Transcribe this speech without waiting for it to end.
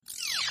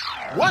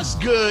What's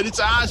good? It's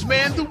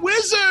Ozman the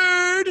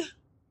Wizard.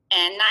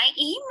 And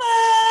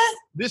Naima.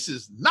 This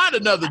is not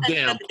another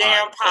damn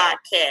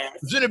podcast.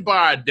 Presented by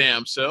our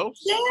damn selves.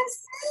 Damn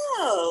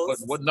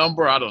selves. What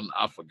number? I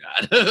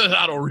forgot.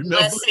 I don't remember.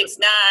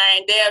 169.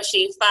 Damn,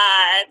 she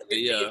fired.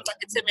 Yeah. Talk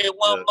to me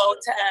one more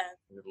time.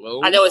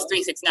 Hello? I know it's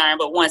 369,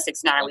 but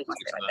 169. We gonna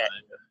say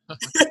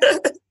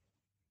like that.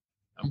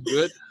 I'm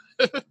good.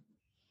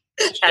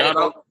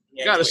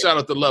 Gotta shout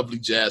out the lovely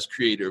jazz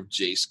creator of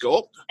J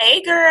Sculpt.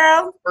 Hey,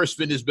 girl. First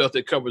fitness belt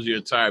that covers your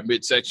entire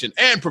midsection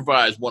and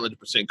provides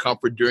 100%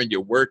 comfort during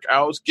your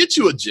workouts. Get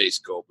you a J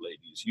Sculpt,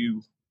 ladies.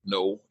 You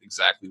know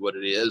exactly what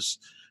it is.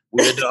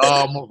 We're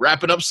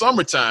wrapping up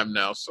summertime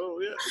now,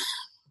 so yeah.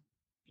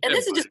 And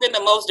this has just been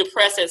the most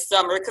depressing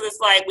summer because it's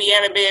like we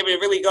haven't been able to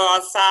really go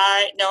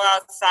outside,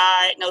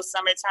 no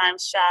summertime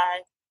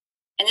shy.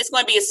 And it's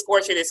going to be a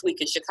scorcher this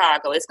week in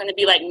Chicago. It's going to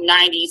be like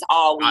 90s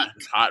all week.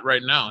 It's hot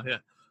right now, yeah.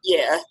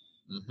 Yeah.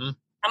 Mm-hmm.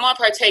 I'm going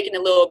to partake in a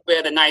little bit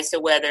of the nicer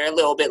weather a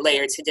little bit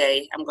later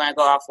today. I'm going to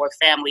go out for a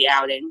family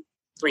outing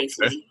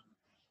briefly. Okay.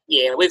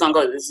 Yeah, we're going to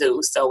go to the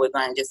zoo. So we're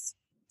going to just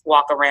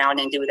walk around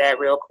and do that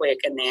real quick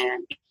and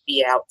then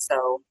be out.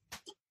 So,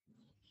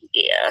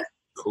 yeah.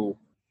 Cool.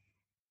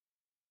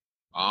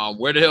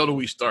 Where the hell do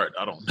we start?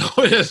 I don't know.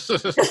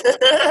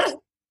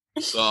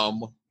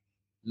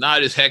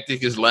 Not as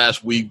hectic as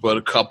last week, but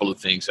a couple of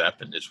things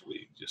happened this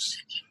week. Just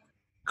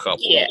a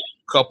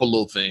couple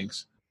little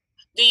things.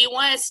 Do you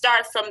want to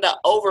start from the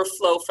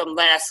overflow from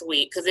last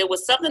week? Because it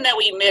was something that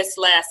we missed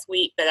last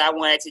week that I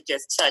wanted to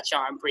just touch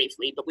on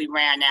briefly, but we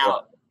ran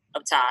out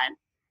of time.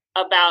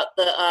 About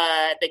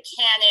the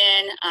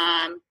Cannon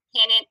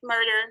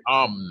murder.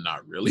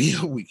 Not really.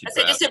 We can. I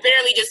said just to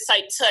barely just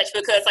like touch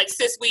because like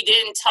since we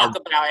didn't talk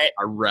about it,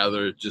 I'd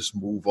rather just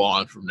move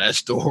on from that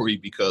story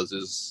because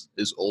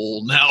it's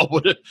old now.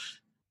 But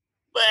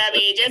I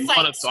mean, just like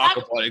want to talk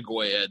about it,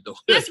 go ahead though.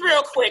 Just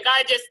real quick,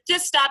 I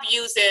just stop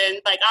using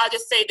I'll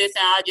just say this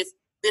and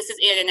this is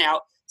in and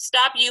out.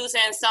 Stop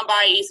using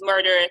somebody's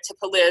murder to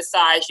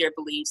politicize your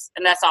beliefs,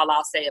 and that's all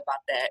I'll say about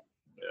that.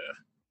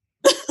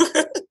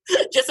 Yeah.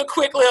 Just a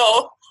quick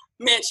little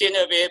mention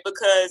of it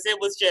because it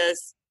was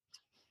just.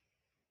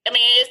 I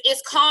mean,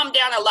 it's calmed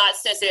down a lot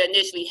since it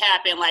initially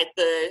happened. Like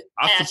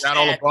I forgot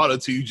all about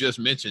it till you just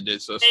mentioned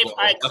it. So they've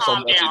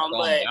calmed down,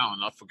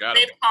 I forgot.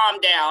 They've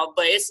calmed down,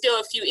 but it's still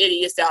a few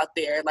idiots out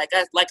there. Like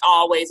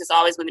always, it's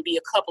always going to be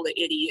a couple of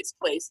idiots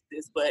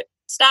places. But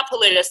stop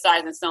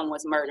politicizing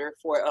someone's murder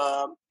for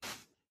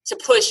to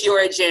push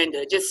your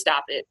agenda. Just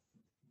stop it.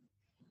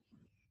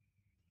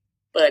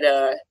 But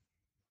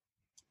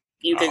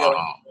you can go.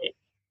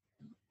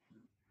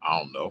 I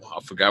don't know.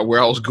 I forgot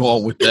where I was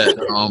going with that.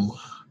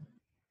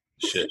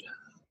 Shit.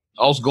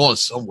 I was going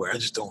somewhere. I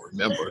just don't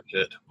remember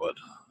it. But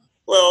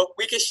well,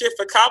 we can shift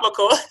for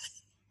comical.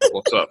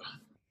 What's up?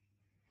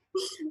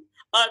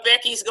 Aunt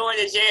Becky's going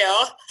to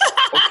jail.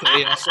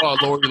 Okay, I saw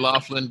Lori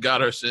Loughlin got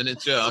her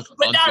sentence.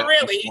 But not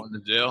really. Going to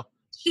jail.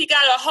 She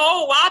got a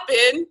whole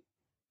whopping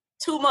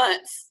 2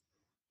 months.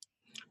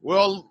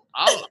 Well,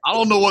 I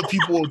don't know what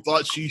people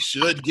thought she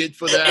should get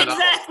for that.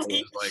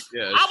 Exactly.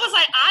 I was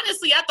like,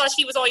 honestly, I thought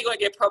she was only going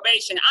to get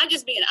probation. I'm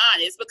just being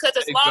honest because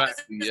as long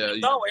as it's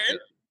going. Yeah.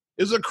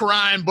 It's a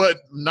crime,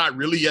 but not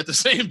really at the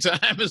same time.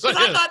 It's like,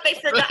 I thought they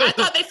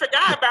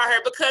forgot about her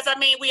because I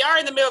mean we are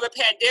in the middle of a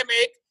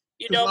pandemic.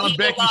 You know,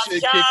 Becky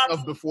should kick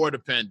off before the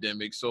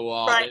pandemic,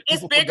 so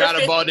people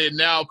forgot about it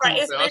now.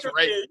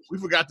 We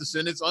forgot to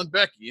send it to Aunt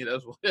Becky.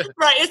 That's what.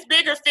 Right, it's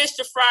bigger fish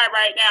to fry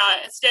right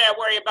now. Instead of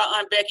worrying about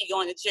Aunt Becky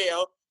going to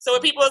jail. So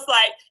when people was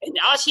like, and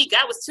all she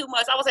got was 2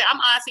 months, I was like,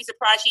 I'm honestly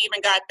surprised she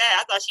even got that.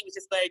 I thought she was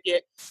just going to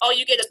get,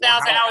 you get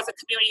 1,000 hours of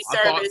community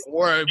service.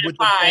 Or with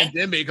the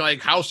pandemic,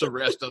 like house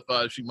arrest, I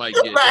thought she might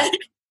get. Right.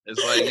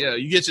 It's like, yeah,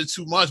 you get your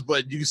 2 months,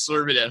 but you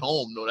serve it at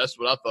home. No, that's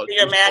what I thought.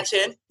 You're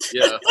matching.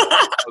 Yeah. It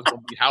was going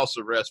to be house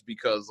arrest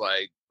because,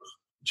 like,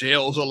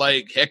 jails are,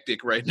 like,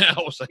 hectic right now.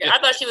 Like, I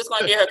thought she was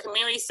going to get her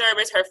community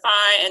service, her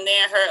fine, and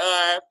then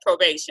her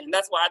probation.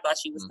 That's what I thought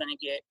she was going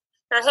to get.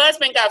 Her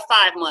husband got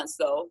 5 months,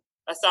 though.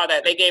 I saw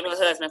that. They gave her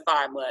husband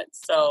 5 months.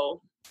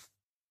 So,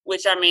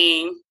 which, I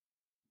mean,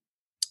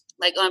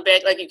 like Aunt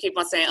Becky, like you keep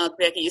on saying, Aunt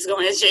Becky is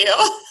going to jail.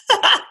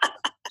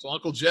 So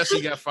Uncle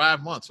Jesse got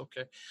 5 months.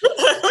 Okay.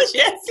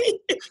 Jesse.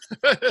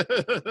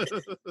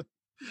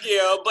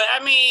 Yeah, but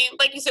I mean,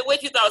 like you said,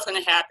 what you thought was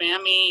going to happen? I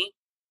mean,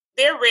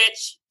 they're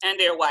rich and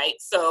they're white,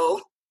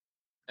 so.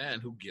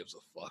 And who gives a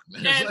fuck,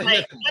 man?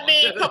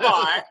 Come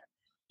on.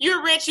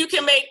 You're rich. You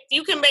can make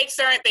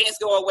certain things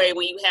go away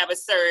when you have a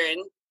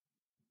certain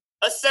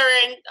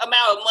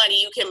amount of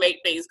money. You can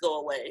make things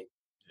go away.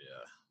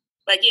 Yeah.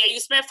 Like, yeah,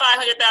 you spent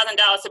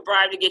 $500,000 to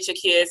bribe to get your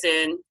kids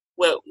in.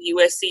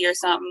 USC or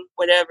something,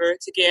 whatever,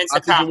 to get into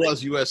college. I think it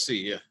was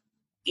USC, yeah.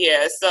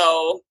 Yeah,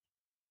 so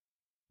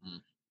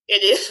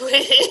it is what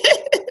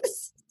it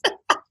is.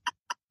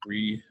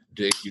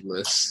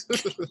 Ridiculous.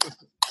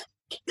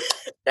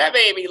 That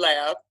made me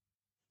laugh.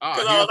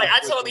 Because I was like, I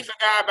totally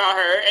forgot about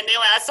her. And then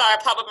when I saw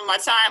it pop up in my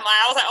timeline,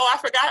 I was like, I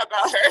forgot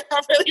about her.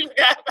 I really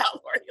forgot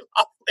about Lori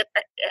Loughlin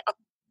right now.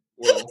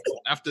 Well,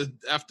 after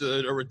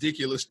a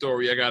ridiculous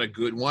story, I got a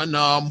good one.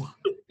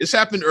 This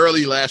happened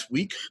early last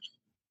week.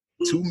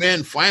 2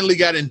 men finally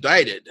got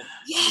indicted in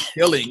the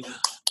killing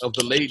of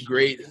the late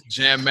great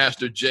Jam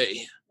Master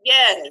Jay.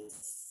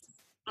 Yes.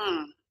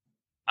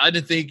 I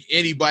didn't think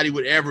anybody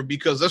would ever,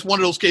 because that's one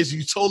of those cases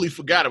you totally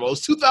forgot about. It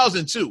was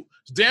 2002.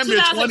 It's damn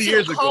near 20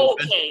 years ago.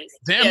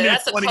 Damn near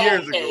 20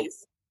 years ago.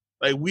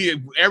 Like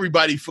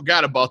everybody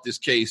forgot about this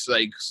case.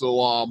 Like,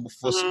 so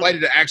for somebody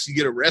to actually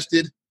get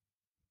arrested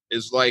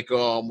is like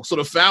so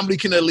the family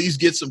can at least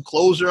get some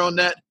closure on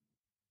that.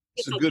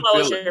 It's a good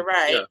feeling,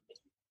 right? Yeah.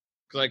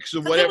 Like,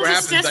 so whatever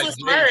happens,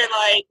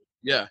 like,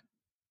 yeah.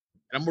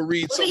 And I'm gonna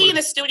read. Was he in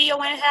the studio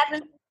when it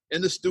happened?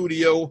 In the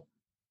studio,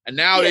 and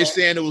now they're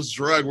saying it was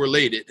drug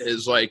related.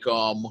 It's like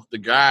the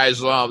guys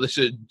they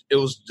said it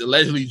was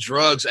allegedly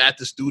drugs at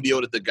the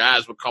studio that the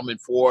guys were coming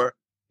for.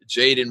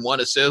 Jay didn't want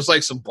to say. It was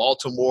like some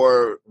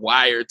Baltimore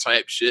Wire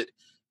type shit,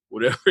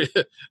 whatever.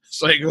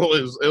 It's like it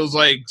was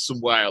like some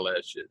wild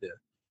ass shit. Yeah,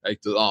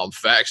 like the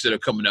facts that are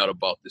coming out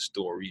about this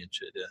story and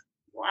shit. Yeah.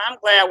 Well, I'm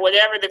glad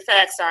whatever the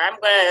facts are, I'm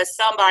glad that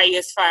somebody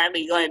is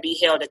finally going to be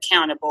held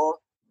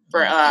accountable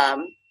for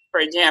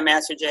Jam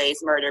Master Jay's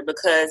murder,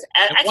 because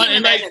I can't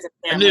imagine his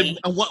family.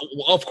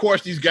 Of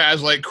course, these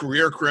guys like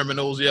career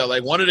criminals. Yeah,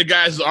 like one of the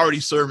guys is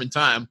already serving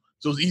time,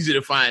 so it's easy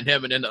to find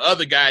him, and then the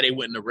other guy they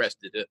went and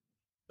arrested.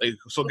 Like,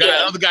 so the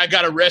other guy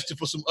got arrested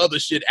for some other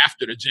shit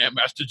after the Jam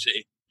Master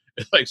Jay.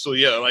 Like, so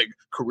yeah, like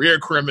career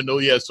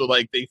criminal. Yeah, so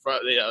like the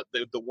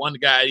one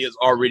guy is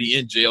already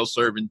in jail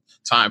serving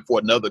time for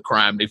another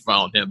crime. They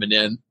found him, and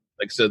then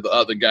like I said, the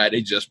other guy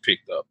they just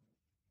picked up.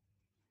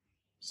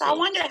 So I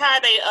wonder how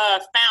they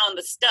found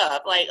the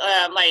stuff. Like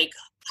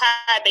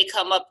how they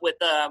come up with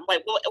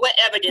like what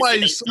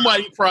evidence?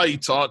 Somebody probably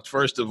talked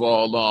first of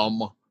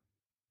all.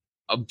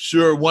 I'm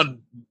sure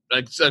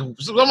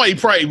somebody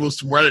probably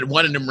was one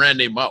of them ran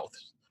their mouth.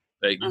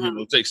 Like,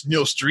 takes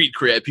street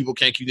cred. People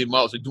can't keep their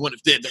mouths. They're doing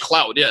it in the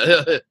cloud.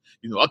 Yeah,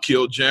 I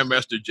killed Jam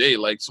Master Jay.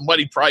 Like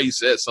somebody probably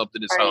said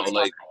something that's how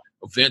like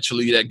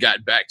eventually that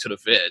got back to the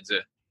feds.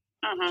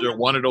 Sure,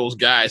 one of those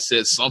guys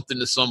said something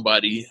to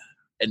somebody,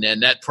 and then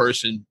that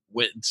person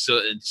went and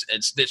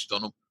snitched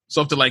on them.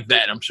 Something like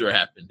that, I'm sure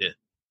happened. Yeah.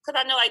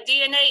 Because I know like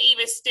DNA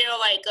even still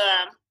like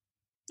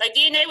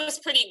DNA was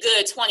pretty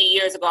good 20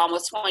 years ago,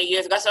 almost 20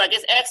 years ago. So like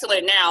it's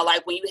excellent now.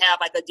 Like when you have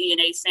like a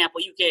DNA sample,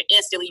 you can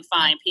instantly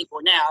find people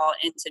now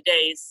in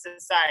today's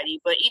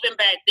society. But even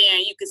back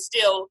then, you could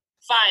still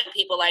find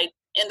people. Like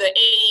in the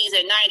 80s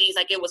and 90s,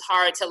 like it was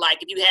hard to like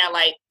if you had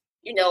like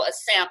a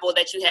sample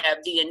that you have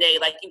DNA,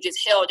 like you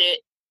just held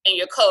it in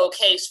your cold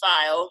case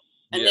file,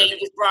 and then you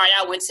just brought it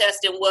out when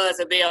testing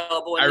was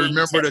available. I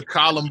remember the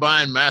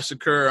Columbine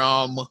massacre.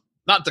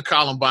 Not the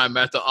Columbine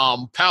massacre.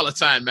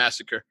 Palatine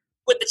massacre.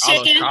 With the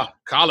chicken?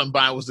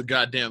 Columbine was the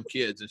goddamn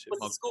kids and shit.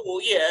 With the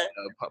school, yeah.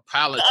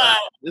 Palatine.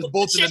 It's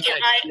both the chicken,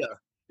 right? Yeah.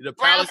 The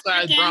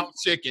Palatine brown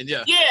chicken,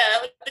 yeah.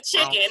 Yeah, the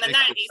chicken in the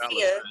 90s,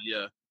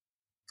 yeah.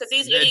 Because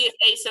these idiots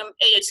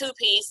ate a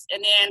two-piece,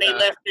 and then they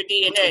left their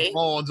DNA. The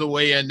bones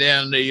away, and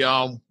then they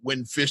went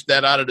and fished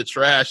that out of the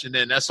trash, and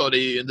then that's how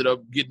they ended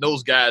up getting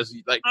those guys,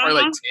 like probably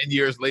like 10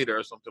 years later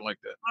or something like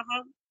that.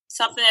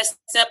 Something as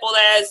simple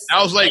as...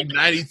 That was like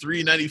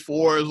 93,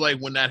 94 is like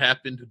when that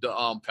happened to the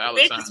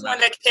Palatine. This is one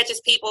that catches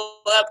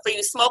people up. For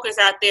you smokers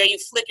out there, you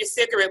flick your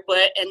cigarette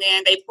butt, and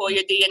then they pull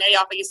your DNA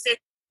off of your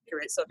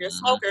cigarette. So if you're a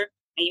smoker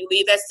and you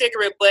leave that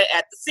cigarette butt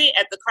at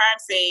the crime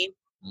scene,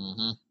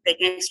 they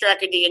can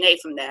extract your DNA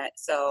from that.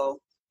 So,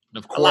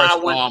 and of course,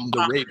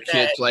 the rape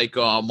kits, like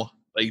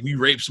if you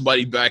rape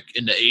somebody back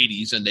in the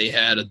 80s and they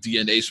had a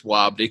DNA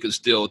swab, they could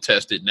still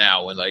test it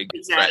now and like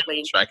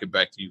track it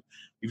back to you.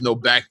 Even though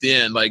back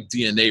then, like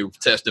DNA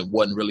testing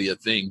wasn't really a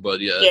thing, but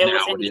now it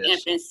was in the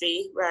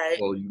infancy, right?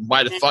 Well, you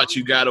might have thought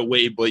you got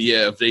away, but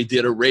if they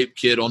did a rape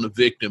kit on the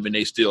victim and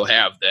they still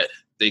have that,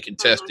 they can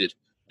test it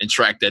and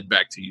track that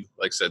back to you.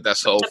 Like I said,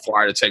 that's how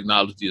far the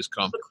technology has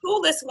come. The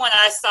coolest one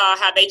I saw,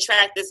 how they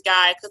tracked this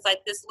guy, because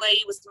like this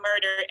lady was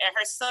murdered and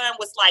her son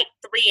was like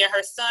 3, and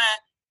her son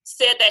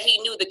said that he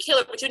knew the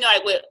killer, but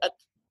like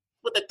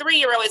with a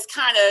 3-year-old, it's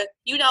kind of,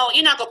 you're not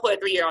going to put a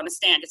 3-year-old on the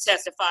stand to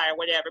testify or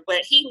whatever. But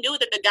he knew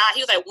that the guy,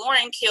 he was like,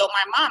 Warren killed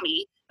my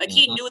mommy. Like,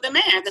 he knew the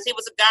man because he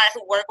was a guy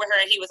who worked with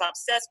her and he was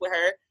obsessed with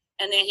her.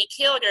 And then he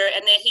killed her,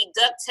 and then he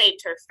duct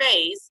taped her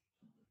face.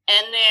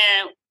 And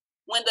then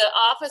when the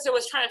officer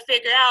was trying to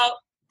figure out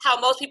how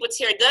most people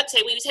tear duct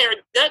tape, when you tear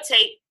duct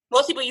tape,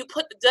 most people, you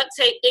put the duct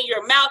tape in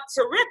your mouth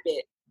to rip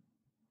it.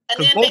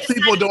 Because most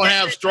people don't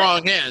have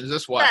strong hands.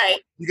 That's why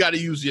you got to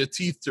use your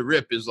teeth to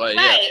rip. Is like,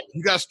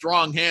 you got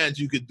strong hands,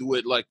 you could do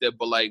it like that.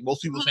 But like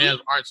most people's hands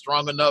aren't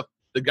strong enough.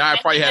 The guy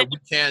probably had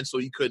weak hands, so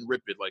he couldn't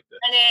rip it like that.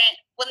 And then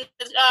when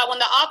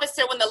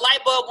the light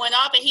bulb went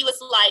off, and he was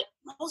like,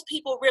 most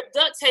people rip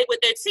duct tape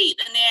with their teeth.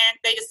 And then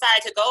they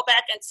decided to go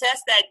back and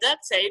test that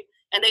duct tape,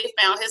 and they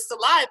found his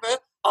saliva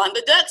on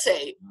the duct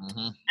tape. Mm-hmm.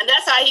 And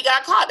that's how he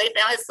got caught. They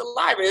found his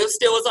saliva. It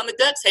still was on the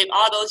duct tape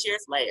all those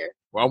years later.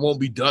 Well, I won't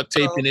be duct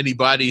taping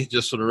anybody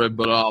just for the record,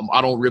 but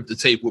I don't rip the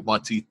tape with my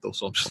teeth though.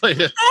 So I'm just like,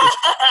 if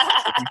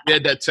you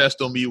had that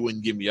test on me, you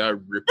wouldn't give me.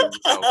 I'd rip it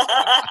out.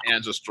 My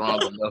hands are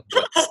strong enough.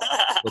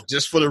 But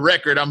just for the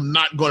record, I'm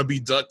not going to be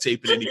duct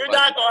taping anybody. You're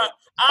not going.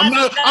 I'm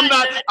not.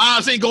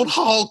 I ain't going to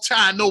hog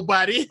tie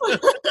nobody. To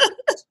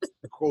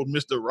quote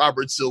Mr.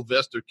 Robert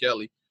Sylvester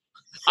Kelly.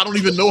 I don't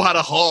even know how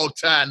to hog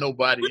tie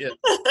nobody yet.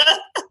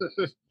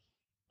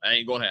 I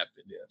ain't gonna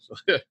happen. Yeah. So.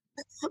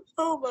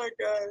 Oh my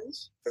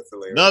gosh, that's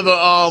hilarious.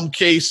 Another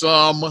case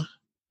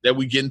that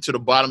we get into the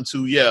bottom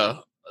two. Yeah,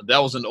 that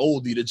was an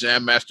oldie to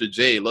Jam Master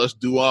Jay. Let's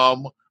do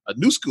a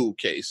new school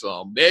case.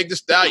 Meg Thee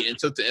Stallion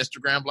took to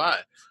Instagram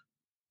Live.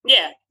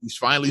 Yeah, he's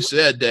finally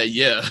said that.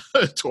 Yeah,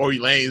 Tory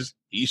Lanez,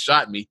 he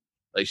shot me.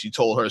 Like she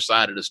told her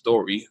side of the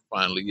story.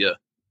 Finally, yeah.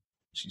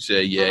 She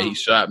said, yeah, he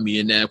shot me.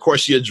 And then, of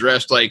course, she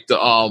addressed, like,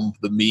 the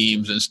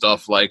memes and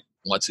stuff, like,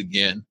 once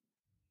again.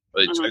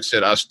 But like I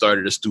said, I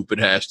started a stupid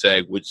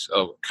hashtag, which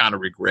I kind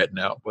of regret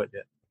now. But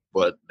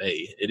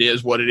hey, it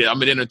is what it is.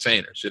 I'm an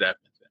entertainer. Shit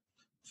happens.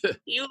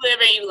 You live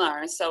and you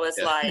learn. So it's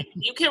like,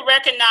 you can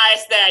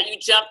recognize that you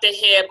jumped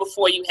ahead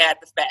before you had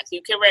the facts.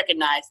 You can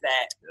recognize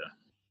that. Yeah.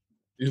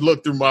 You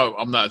look through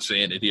I'm not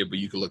saying it here, but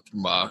you can look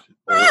through my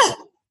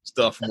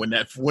stuff from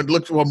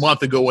look from a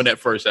month ago when that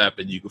first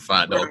happened. You can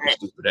find out the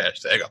stupid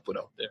hashtag I put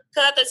out there.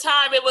 Because at the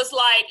time it was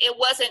like it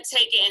wasn't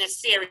taken in a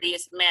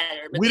serious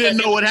manner. We didn't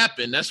know what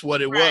happened. That's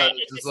what it was.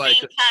 It's like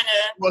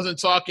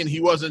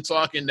he wasn't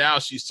talking. Now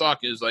she's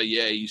talking. It's like,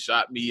 yeah, he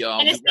shot me.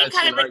 And it's been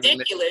kind of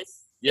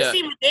ridiculous. Yeah. It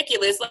seemed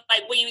ridiculous.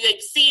 Like when you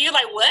see, you're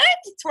like, what?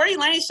 Tory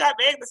Lanez shot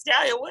Meg Thee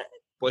Stallion? What?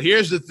 Well,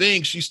 here's the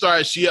thing. She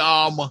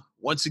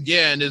once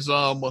again is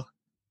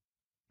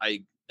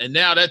like. And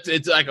now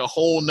it's like a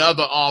whole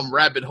nother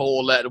rabbit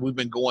hole that we've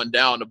been going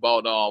down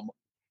about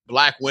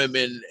black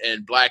women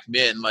and black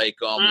men. Like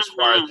as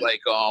far as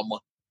like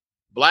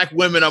black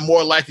women are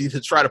more likely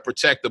to try to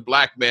protect the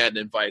black man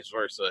than vice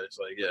versa. It's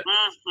like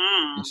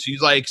and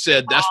she's like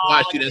said that's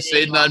why she didn't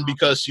say nothing,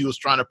 because she was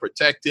trying to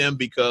protect him,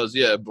 because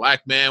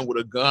black man with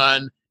a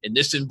gun in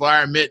this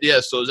environment,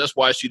 so that's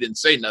why she didn't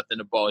say nothing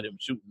about him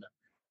shooting her.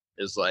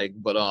 It's like,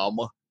 but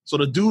so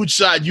the dude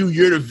shot you,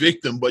 you're the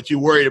victim, but you're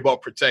worried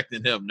about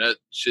protecting him. That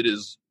shit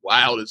is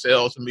wild as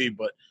hell to me,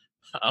 but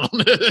I don't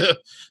know.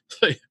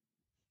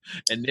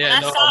 And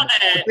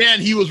then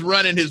he was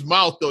running his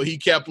mouth though. He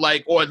kept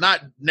like, or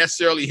not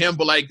necessarily him,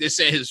 but like they're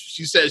saying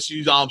she said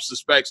she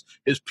suspects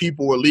his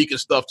people were leaking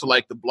stuff to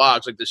like the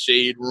blogs, like the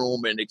Shade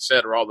Room and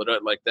etc. All of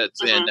that, like that,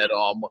 saying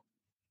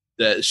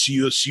that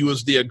she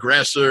was the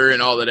aggressor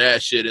and all of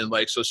that shit. And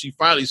like, so she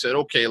finally said,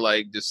 okay,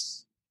 like this.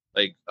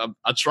 Like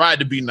I tried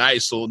to be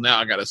nice, so now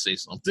I gotta say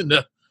something.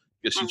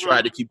 Because she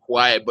tried to keep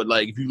quiet, but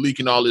like if you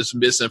leaking all this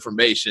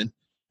misinformation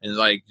and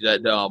like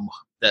that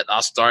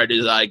I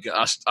started, like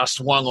I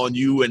swung on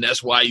you, and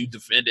that's why you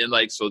defended.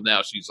 Like so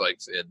now she's like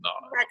saying no.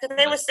 Right, because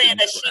they were saying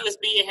that she was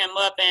beating him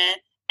up, and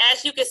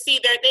as you can see,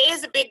 there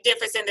is a big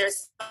difference in their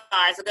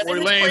size. Because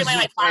Tory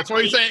Lanez, that's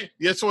what he's saying.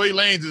 Yeah, Tory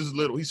Lanez is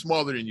little. He's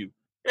smaller than you.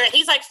 Right,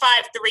 he's like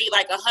 5'3",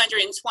 like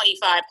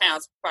 125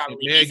 pounds probably.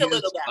 He's a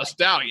little guy. A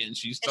stallion.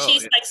 She's tall. And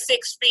she's like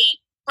 6 feet,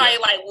 probably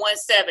like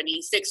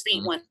 170, 6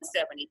 feet,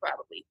 170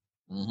 probably.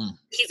 Mm-hmm.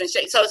 She's in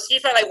shape. So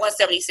she's probably like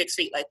 176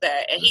 feet like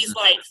that. And he's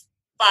like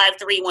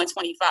 5'3",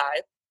 125.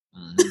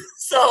 Mm-hmm.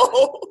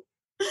 So,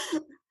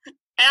 and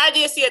I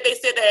did see it. They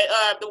said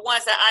that the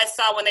ones that I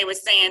saw when they were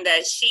saying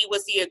that she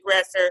was the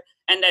aggressor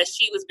and that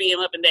she was beating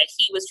him up and that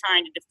he was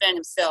trying to defend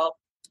himself.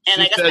 And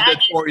she said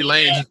that Tory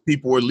Lanez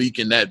people were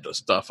leaking that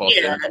stuff out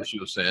there. She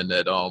was saying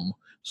that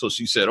so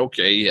she said,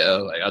 okay,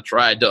 like I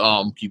tried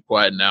to keep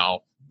quiet,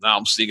 now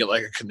I'm singing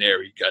like a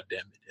canary, god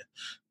damn it. Yeah.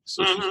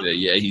 So she said,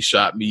 yeah, he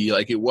shot me.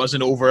 Like it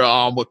wasn't over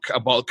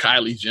about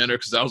Kylie Jenner,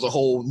 because that was a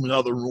whole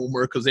another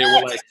rumor, because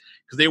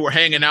they were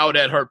hanging out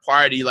at her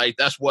party. Like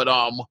that's what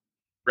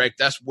right,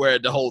 that's where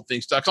the whole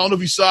thing starts. I don't know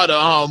if you saw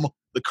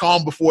the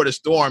calm before the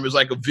storm. It was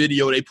like a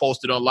video they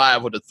posted on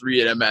live with the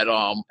three of them at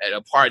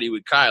a party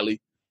with Kylie.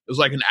 It was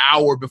like an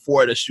hour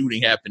before the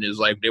shooting happened. It was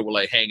like they were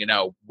like hanging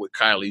out with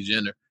Kylie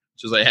Jenner.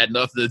 So it's like had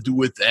nothing to do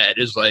with that.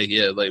 It's like,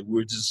 yeah, like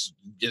we're just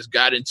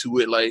got into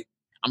it. Like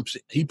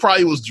he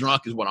probably was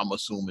drunk is what I'm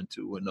assuming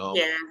too. And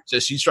so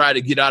she tried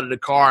to get out of the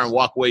car and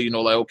walk away,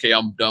 like, okay,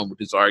 I'm done with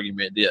this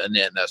argument. Yeah, and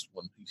then that's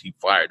when he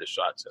fired the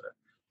shots at her.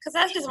 Because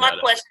that's just my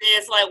question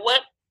is like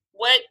what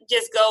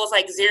just goes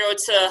like 0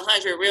 to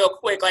 100 real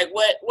quick? Like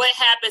what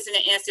happens in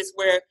an instance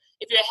where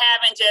if you're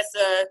having just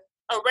a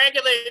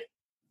regular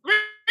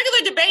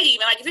debate,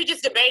 even like if you're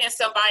just debating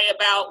somebody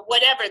about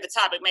whatever the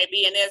topic may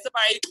be, and then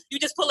somebody, you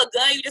just pull a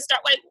gun, you just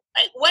start like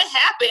what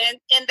happened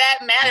in that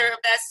matter of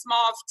that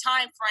small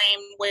time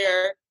frame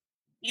where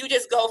you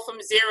just go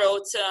from 0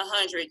 to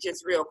 100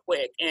 just real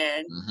quick?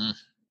 And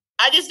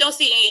I just don't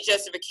see any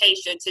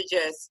justification to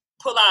just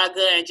pull out a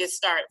gun and just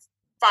start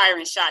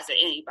firing shots at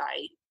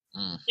anybody.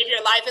 If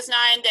your life is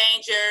not in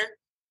danger,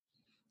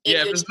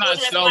 if it's not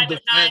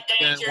self-defense,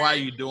 then why are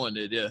you doing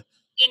it? Yeah,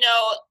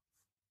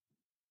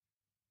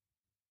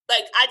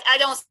 like I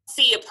don't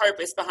see a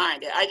purpose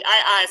behind it.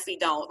 I honestly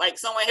don't. Like,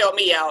 someone help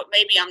me out.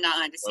 Maybe I'm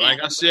not understanding.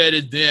 Like I said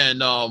it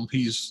then,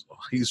 he's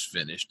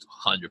finished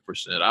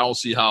 100%. I don't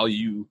see how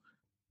you,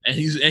 and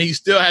he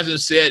still hasn't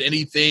said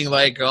anything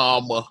like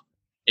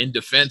in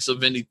defense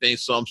of anything.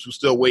 So I'm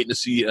still waiting to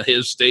see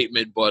his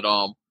statement. But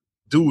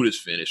dude is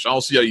finished. I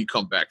don't see how you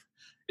come back.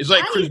 It's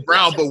like Chris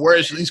Brown, but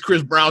worse. At least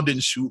Chris Brown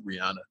didn't shoot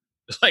Rihanna.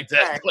 It's like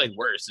that. Right. Like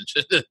worse and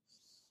shit.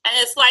 And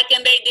it's like,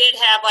 and they did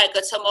have like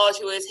a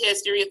tumultuous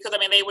history because, I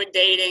mean, they were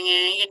dating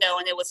and, you know,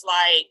 and it was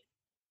like,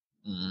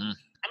 I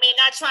mean,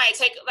 not trying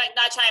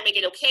to make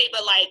it okay,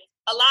 but like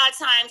a lot of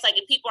times, like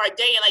if people are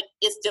dating, like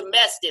it's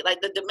domestic,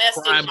 like the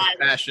domestic crime,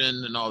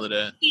 passion, and all of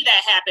that. You see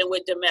that happen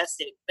with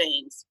domestic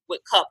things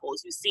with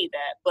couples. You see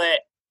that,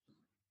 but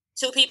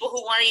two people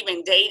who weren't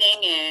even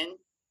dating and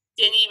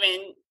didn't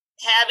even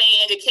have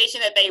any indication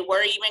that they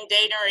were even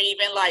dating or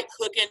even like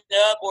hooking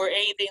up or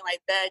anything like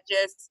that.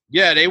 Just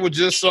they were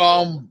just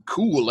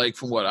cool, like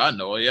from what I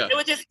know. Yeah, they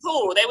were just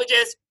cool. They were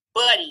just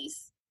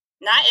buddies,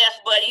 not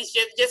F buddies,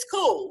 just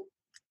cool.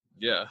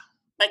 Yeah.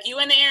 Like, you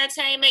in the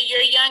entertainment,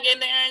 you're young in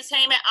the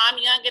entertainment, I'm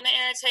young in the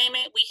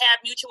entertainment. We have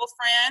mutual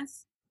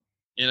friends.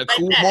 In a like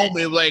cool that.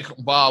 Moment, like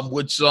Bob,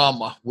 which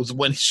was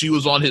when she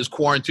was on his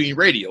quarantine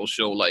radio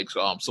show, like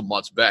some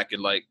months back,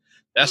 and like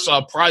that's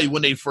probably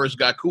when they first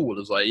got cool. It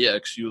was like, yeah,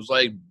 she was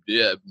like,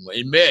 yeah,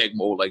 in Meg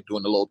mode, like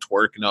doing the little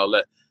twerk and all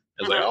that.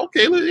 I was like,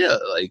 okay, yeah,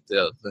 like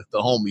the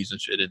homies and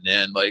shit, and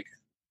then like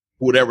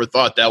who would ever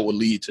thought that would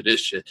lead to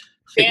this shit?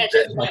 Yeah,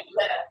 just like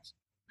that.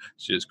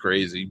 Shit's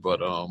crazy,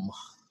 but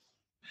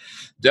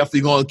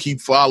definitely gonna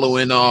keep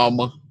following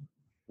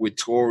with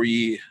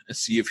Tory and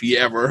see if he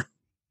ever.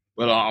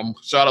 But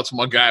shout out to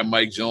my guy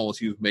Mike Jones.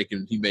 He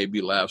made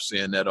me laugh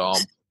saying that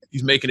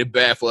he's making it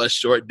bad for us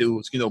short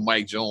dudes. You know,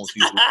 Mike Jones.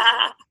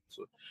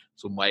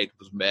 So Mike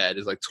was mad.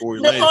 It's like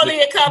Tory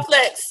Napoleon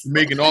complex,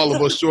 making all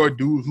of us short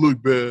dudes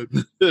look bad.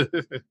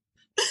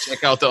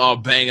 Check out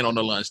the Banging on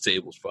the Lunch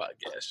Tables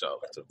podcast. Shout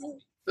out to him.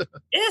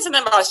 It's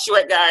something about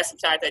short guys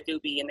sometimes that do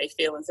be in their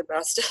feelings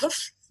about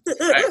stuff.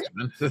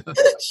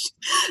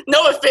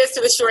 No offense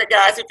to the short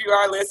guys if you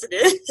are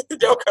listening.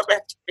 Don't come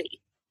after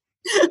me.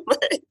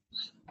 But,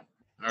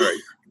 all right.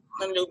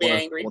 I'm going to be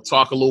angry. We'll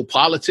talk a little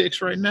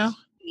politics right now.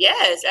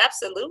 Yes,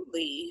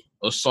 absolutely.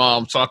 Let's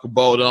talk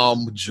about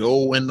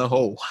Joe and the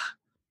hoe.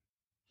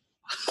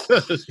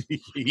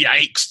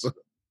 Yikes.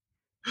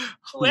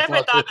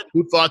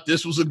 Who thought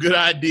this was a good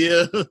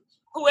idea?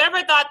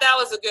 Whoever thought that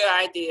was a good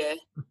idea.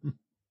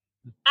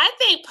 I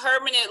think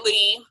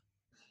permanently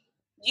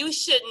you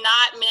should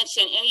not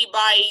mention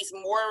anybody's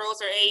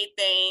morals or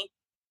anything,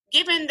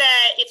 given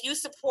that if you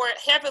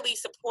heavily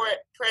support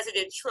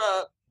President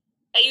Trump,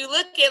 and you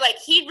look at, like,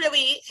 he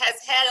really has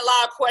had a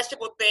lot of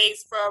questionable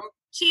things, from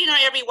cheating on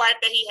every wife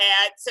that he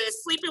had to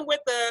sleeping with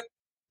a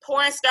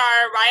porn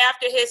star right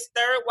after his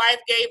third wife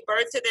gave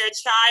birth to their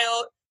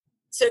child,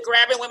 to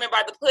grabbing women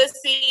by the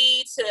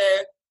pussy,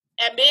 to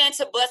admitting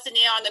to busting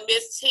in on the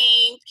Miss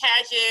Teen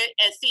pageant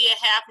and seeing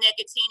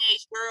half-naked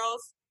teenage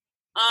girls,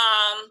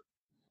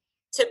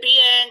 to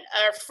being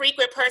a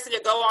frequent person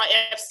to go on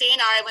Epstein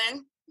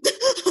Island.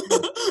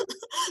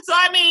 So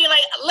I mean,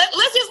 like,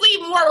 let's just leave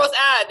morals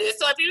out of this.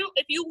 So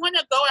if you want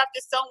to go after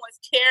someone's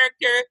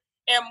character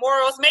and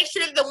morals, make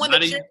sure that the one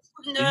that you're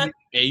putting up.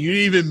 And you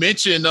didn't even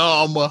mention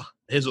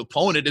his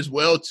opponent as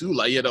well too.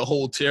 Like, the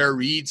whole Tara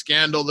Reid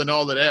scandal and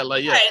all of that.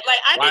 Like, yeah, right.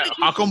 Like,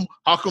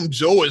 how come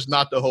Joe is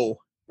not the hoe?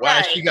 Why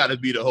has she got to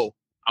be the hoe?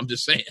 I'm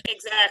just saying.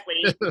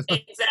 Exactly.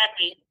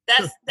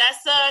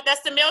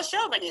 That's the male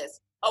chauvinist.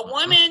 A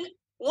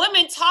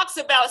woman talks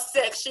about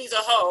sex, she's a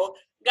hoe.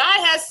 Guy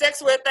has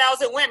sex with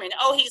 1,000 women.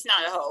 Oh, he's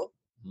not a hoe.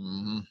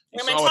 Mm-hmm.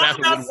 Women talk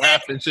about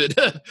sex. And shit.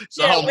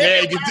 So how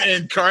Meg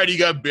and Cardi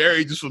got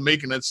buried just for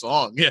making that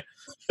song. Yeah.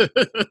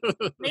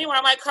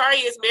 Meanwhile, my Cardi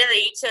is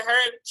married to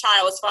her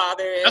child's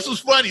father. That's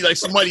what's funny. Like,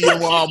 somebody, it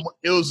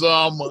was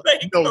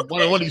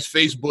one of these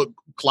Facebook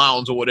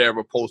clowns or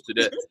whatever posted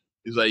it.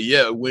 He's like,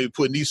 yeah, we're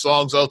putting these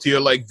songs out here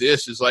like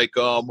this. It's like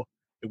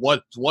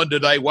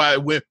wondered like why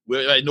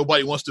like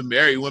nobody wants to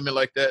marry women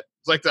like that.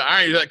 It's like the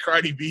irony that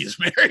Cardi B is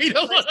married.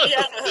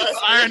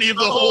 The irony of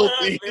the whole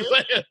thing.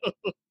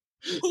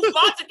 Who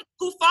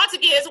fought to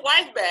get his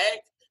wife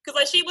back? Because,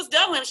 like, she was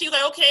done with him. She was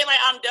like, okay, like,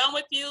 I'm done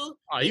with you.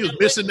 Oh, he was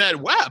missing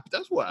that WAP.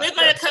 That's why. We're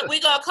gonna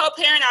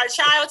co-parent our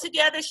child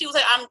together. She was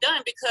like, I'm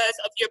done because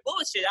of your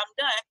bullshit. I'm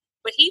done.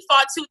 But he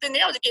fought tooth and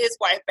nail to get his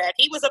wife back.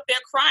 He was up there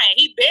crying.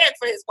 He begged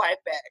for his wife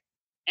back.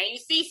 And you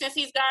see, since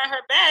he's gotten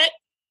her back,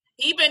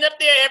 he been up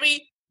there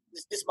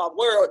this is my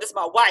world, this is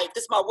my wife,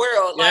 this is my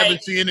world. I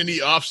haven't seen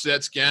any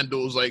Offset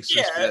scandals like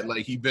since that.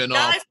 Like, he's been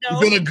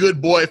a good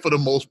boy for the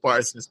most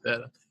part since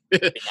that.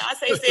 Beyonce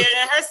said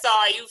in her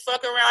song, you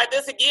fuck around like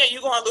this again,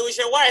 you're going to lose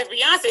your wife.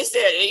 Beyonce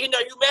said it. You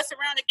mess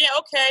around again,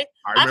 okay.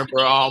 I remember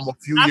a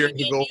few years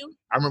ago,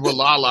 I remember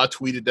Lala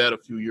tweeted that a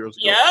few years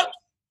ago. Yep.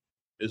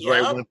 It's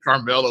right when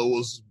Carmelo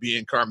was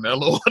being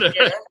Carmelo.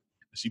 Yeah.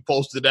 She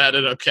posted that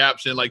in a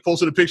caption, like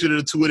posted a picture of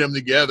the two of them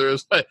together.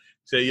 It's like,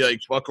 say you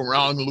like fuck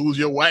around and lose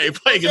your wife.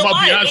 Like Your in my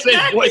wife,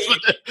 Beyonce voice.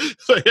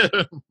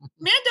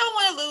 Men don't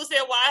want to lose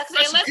their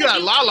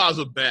wives. Lala's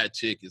a bad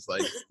chick. It's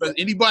like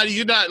anybody,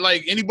 you're not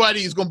like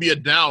anybody is gonna be a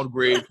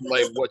downgrade from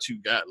like what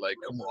you got. Like,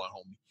 come on,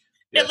 homie.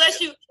 Yeah.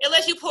 Unless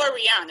you pour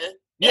Rihanna.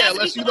 Yeah,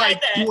 unless you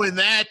like doing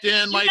that,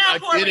 then like I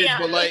get it,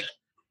 but like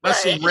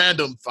that's some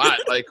random thought.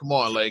 Like, come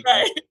on, like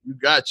you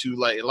got you.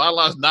 Like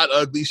Lala's not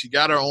ugly. She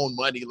got her own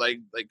money. Like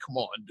come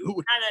on,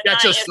 dude.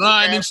 Got your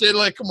son and shit.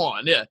 Like, come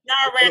on, yeah.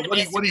 Not a random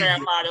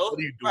Instagram model. What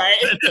are you doing?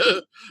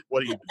 Right?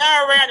 What are you doing?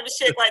 Not a random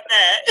chick like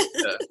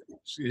that.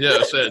 Yeah,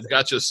 I said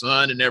got your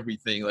son and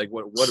everything. Like,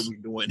 what are we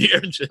doing here?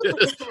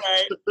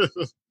 Right.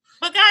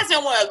 But guys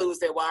don't want to lose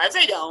their wives.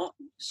 They don't.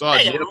 Saw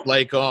Nip,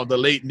 like the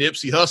late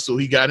Nipsey Hussle.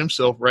 He got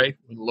himself right.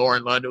 When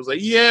Lauren London was like,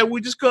 "Yeah,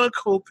 we're just gonna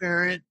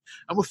co-parent.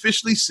 I'm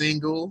officially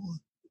single."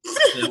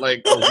 And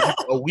like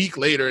a week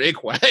later, they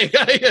quiet.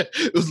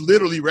 It was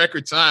literally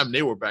record time.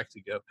 They were back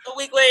together. A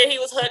week later, he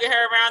was hugging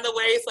her around the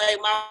waist, like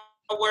my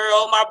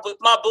world, my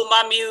boo,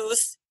 my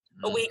muse.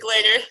 A week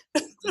later.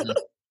 Mm-hmm.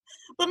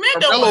 But men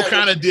don't. Carmelo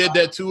kind of did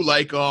that too,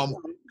 like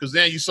because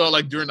then you saw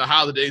like during the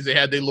holidays they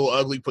had their little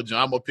ugly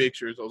pajama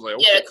pictures. I was like,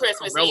 okay,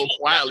 Christmas. Carmelo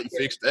quietly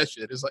fixed that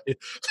shit. It's like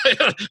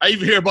I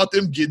even hear about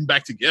them getting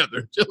back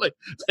together. Just like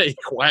they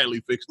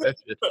quietly fixed that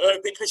shit.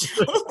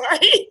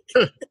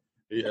 Right?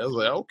 Yeah, I was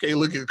like, okay,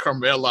 look at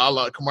Carmelo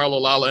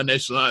Lala, and their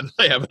son.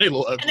 They have a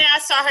little ugly. And then I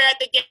saw her at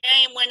the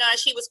game when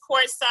she was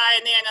courtside,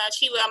 and then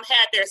she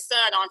had their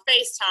son on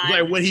FaceTime.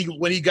 Like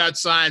when he got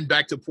signed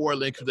back to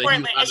Portland,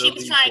 and she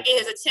was trying to get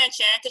his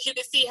attention because you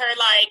could see her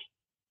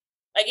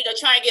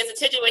trying to get his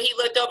attention. When he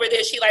looked over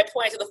there, she like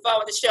pointed to the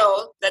phone to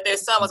show that their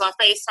son was on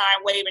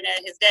FaceTime waving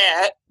at his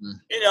dad.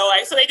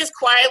 So they just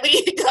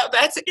quietly got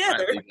back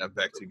together. I'm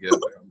like,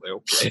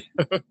 okay,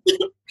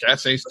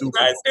 cats ain't stupid.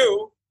 Guys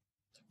do.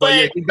 But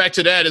yeah, back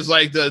to that, it's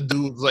like the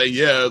dude's like,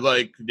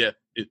 it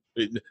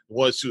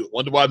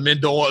wonder why men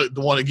don't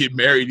want to get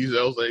married.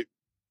 I was like,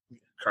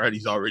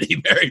 Cardi's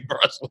already married, bro.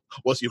 So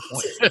what's your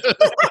point?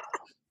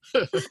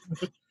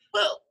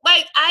 Well,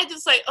 like, I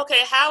just like,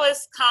 okay, how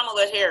is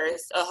Kamala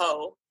Harris a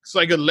hoe? It's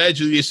like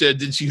allegedly it said,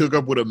 did she hook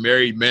up with a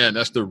married man?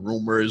 That's the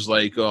rumor. Is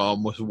like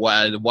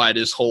why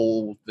this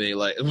whole thing,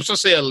 like, I'm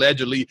just say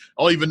allegedly.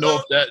 I don't even know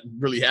if that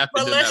really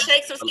happened. But let's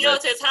shake some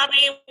skeletons. How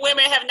many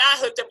women have not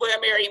hooked up with a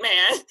married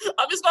man?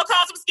 I'm just gonna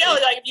call some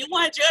skeletons. Like, if you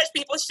want to judge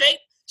people,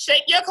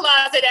 shake your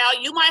closet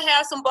out. You might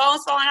have some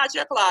bones falling out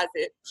your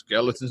closet.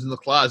 Skeletons in the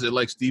closet,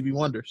 like Stevie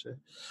Wonder said.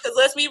 Because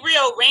let's be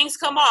real, rings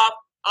come off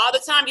all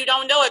the time. You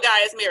don't know a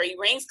guy is married.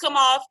 Rings come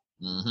off,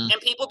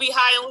 and people be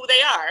high on who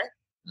they are.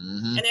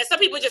 And then some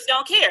people just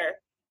don't care.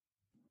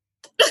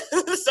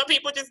 Some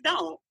people just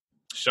don't.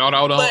 Shout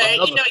out on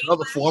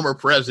another former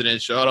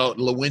president. Shout out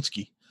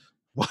Lewinsky.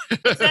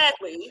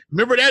 Exactly.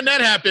 Remember that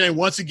happened, and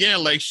once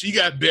again, like, she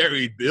got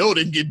buried. Bill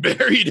didn't get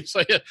buried. It's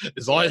like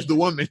as long as the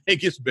woman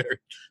gets buried.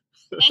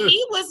 And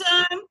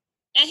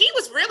he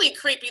was really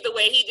creepy the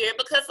way he did,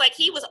 because like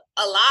he was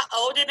a lot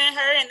older than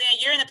her, and then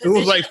you're in a position. It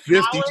was like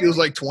 50. She was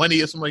like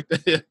 20 or something like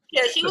that.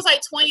 Yeah, she was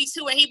like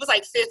 22, and he was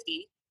like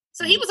 50.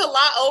 So he was a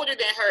lot older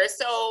than her.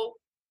 So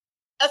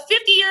a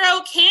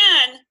 50-year-old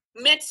can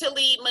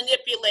mentally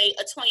manipulate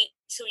a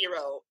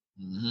 22-year-old.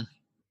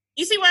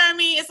 You see what I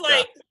mean? It's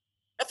like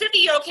a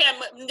 50-year-old can't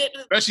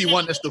manipulate. Especially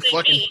one that's the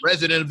fucking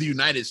president of the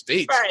United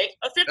States. Right.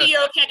 A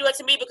 50-year-old can't do it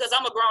to me because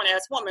I'm a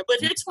grown-ass woman. But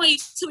if you're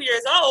 22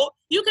 years old,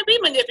 you can be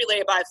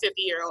manipulated by a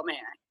 50-year-old man.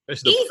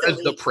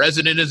 The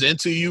president is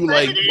into you.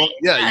 You're going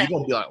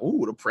to be like,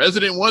 ooh, the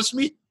president wants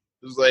me?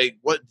 It's like,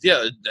 what?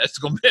 Yeah, that's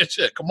going to be a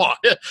shit. Come on.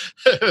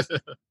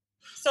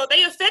 So they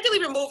effectively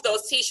removed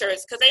those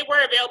T-shirts because they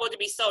were available to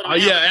be sold. Oh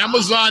yeah,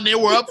 Amazon. They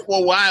were up for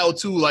a while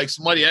too. Like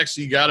somebody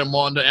actually got them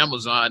on the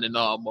Amazon, and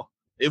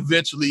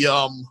eventually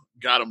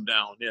got them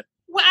down. Yeah.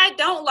 What I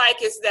don't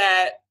like is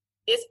that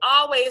it's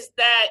always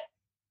that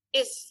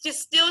it's just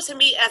still, to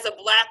me as a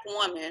Black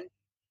woman,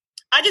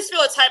 I just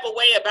feel a type of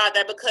way about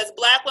that, because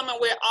Black women,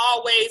 we're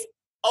always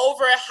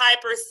over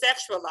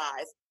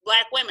hypersexualized.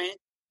 Black women,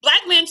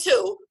 Black men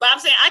too, but I'm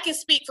saying I can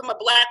speak from a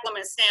Black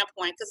woman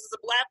standpoint, because as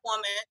a Black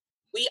woman,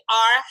 we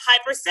are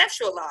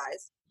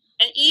hypersexualized.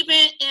 And even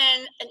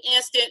in an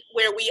instant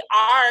where we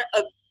are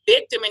a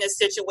victim in a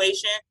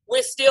situation,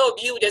 we're still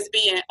viewed as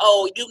being,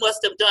 oh, you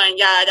must have done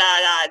yada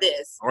yada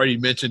this. I already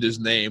mentioned his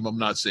name. I'm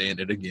not saying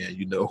it again.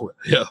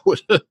 Yeah.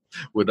 With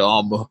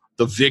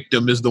the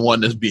victim is the one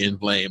that's being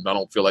blamed. I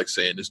don't feel like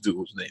saying this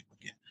dude's name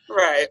again.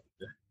 Right.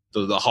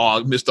 So the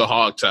hog, Mr.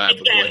 Hog time.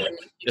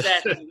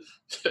 Exactly.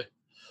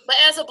 But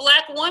as a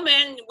Black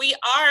woman, we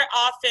are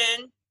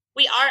often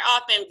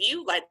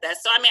viewed like that.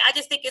 So, I mean, I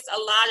just think it's a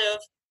lot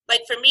of,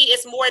 like, for me,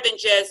 it's more than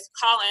just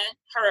calling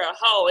her a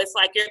hoe. It's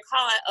like you're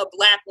calling a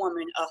Black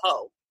woman a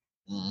hoe.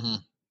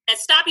 And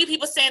stop you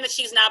people saying that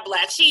she's not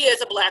Black. She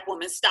is a Black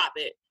woman. Stop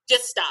it.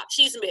 Just stop.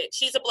 She's mixed.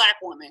 She's a Black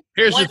woman.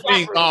 Here's the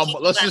thing.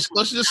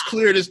 Let's just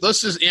clear this.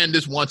 Let's just end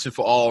this once and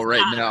for all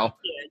now.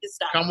 Yeah, just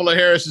stop. Kamala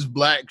Harris is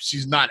Black.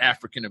 She's not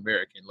African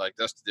American. Like,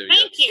 that's the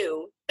Thank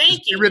you.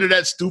 Get rid of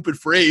that stupid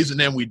phrase, and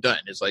then we done.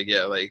 It's like,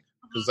 yeah, like,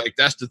 Because like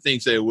that's the thing.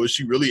 Say, was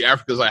she really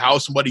African? Like, how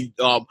somebody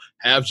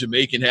have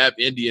Jamaican, have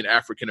Indian,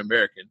 African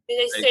American? Did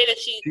they say that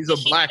she's a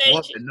black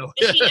woman? No.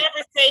 Did she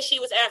ever say she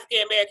was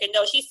African American?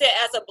 No, she said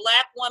as a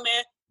black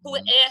woman who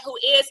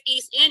is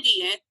East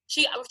Indian,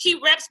 she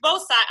reps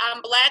both sides.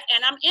 I'm black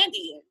and I'm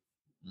Indian.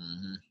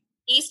 Mm-hmm.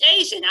 East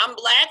Asian. I'm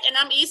black and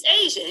I'm East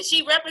Asian.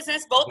 She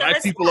represents both.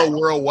 Black people are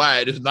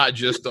worldwide. It's not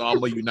just a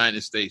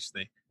United States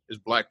thing. It's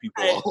black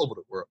people all over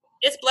the world.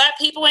 It's black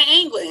people in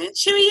England.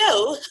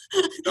 Cheerio.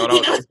 God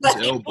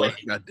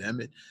damn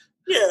it.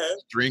 Yeah.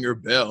 Stringer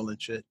Bell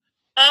and shit.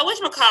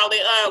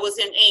 Whatchamacallit was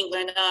in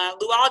England.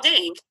 Luol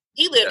Deng.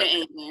 He lived in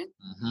England.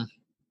 Mm-hmm.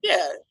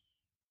 Yeah.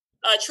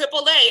 Triple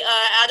A.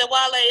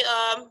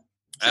 Adewale.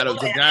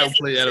 The guy who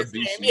played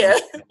Adebisi. Yeah.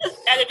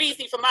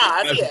 Adebisi from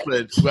Oz.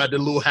 Who had the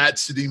little hat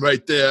sitting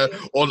right there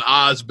on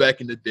Oz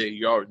back in the day.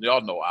 Y'all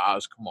know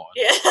Oz. Come on.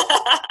 Yeah.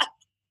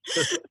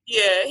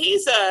 Yeah.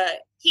 He's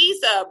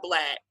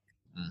black.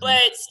 Mm-hmm.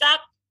 But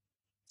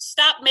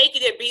stop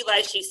making it be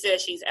like she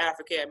says she's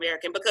African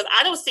American, because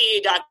I don't see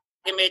a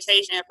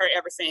documentation of her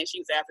ever saying she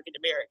was African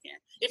American.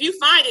 If you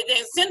find it,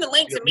 then send the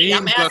link to me.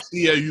 Memes I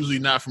see are usually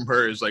not from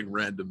her. It's like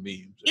random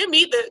memes. Give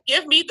me the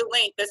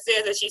link that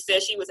says that she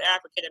says she was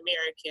African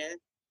American.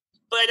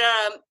 But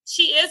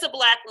she is a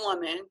black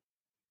woman,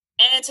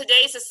 and in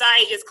today's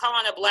society, just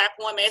calling a black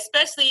woman,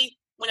 especially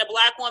when a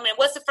black woman,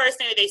 what's the first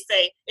thing that they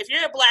say? If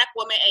you're a black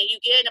woman and you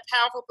get in a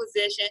powerful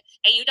position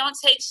and you don't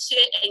take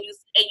shit and you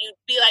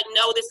be like,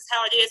 no, this is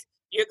how it is,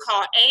 you're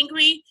called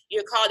angry,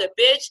 you're called a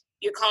bitch,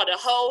 you're called a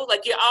hoe,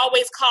 like you're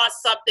always called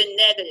something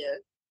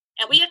negative.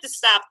 And we have to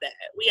stop that.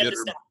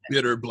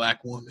 Bitter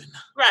black woman.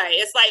 Right.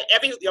 It's like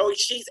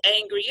she's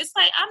angry. It's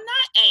like, I'm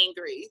not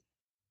angry.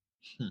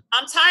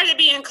 I'm tired of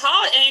being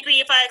called angry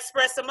if I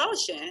express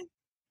emotion.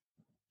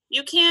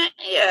 You can't,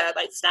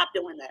 stop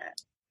doing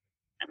that.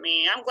 I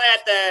mean, I'm glad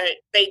that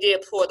they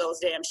did pull those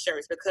damn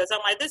shirts, because I'm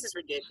like, this is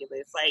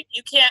ridiculous. Like,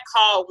 you can't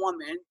call a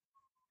woman,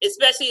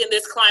 especially in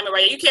this climate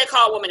right now, you can't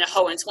call a woman a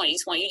hoe in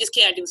 2020. You just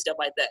can't do stuff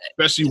like that.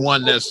 Especially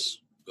one that's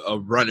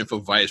running for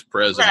vice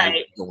president.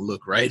 Right. Don't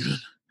look right.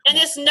 And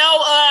it's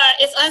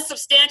it's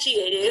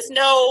unsubstantiated. It's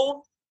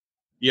no.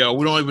 Yeah,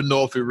 we don't even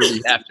know if it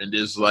really happened.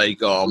 It's like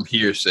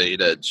hearsay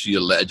that she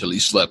allegedly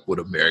slept with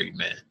a married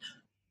man.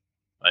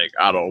 Like,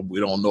 we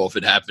don't know if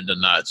it happened or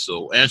not.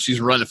 So, and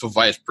she's running for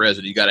vice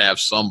president. You got to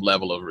have some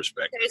level of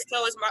respect. Okay,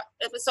 so is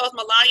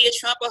Melania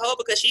Trump a hoe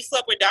because she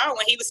slept with Donald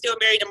when he was still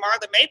married to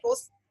Marla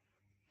Maples?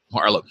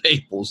 Marla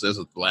Maples, there's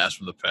a blast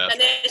from the past.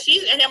 And then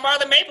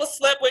Marla Maples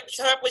slept with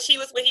Trump when he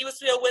was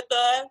still with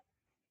Ivana.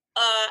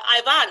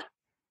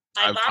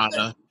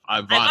 Ivana. Yeah,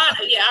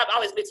 I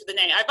always mix with the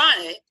name.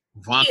 Ivana.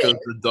 Ivanka's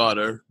the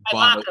daughter.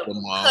 Ivanka, the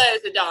mom.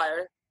 Is the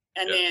daughter,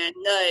 and then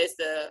Nuh is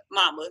the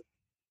mama.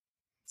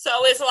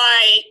 So it's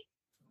like,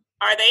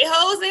 are they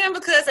hoes then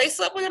because they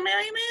slept with a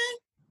married man?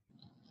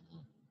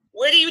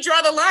 Where do you draw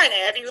the line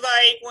at if you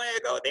want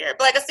to go there?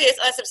 But like I said, it's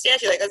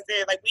unsubstantiated. Like I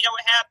said, we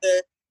don't have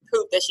the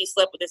proof that she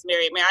slept with this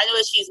married man. I know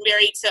that she's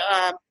married to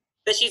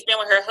that she's been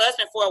with her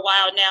husband for a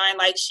while now, and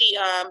she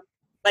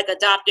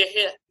adopted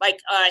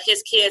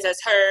his kids as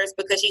hers,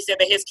 because she said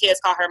that his kids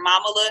call her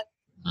Mamala.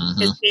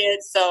 Mm-hmm. His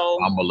kids, so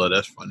Mamala,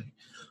 that's funny.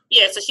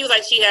 Yeah, so she was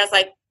like, she has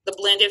the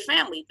blended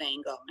family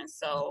thing going.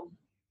 So,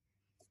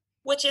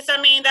 which is,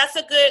 that's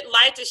a good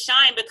light to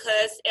shine,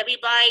 because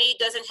everybody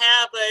doesn't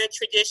have a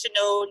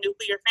traditional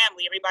nuclear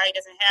family. Everybody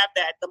doesn't have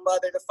that. The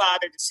mother, the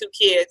father, the two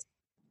kids.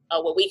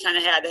 Well, we kind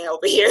of had that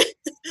over here.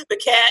 The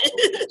cat.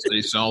 So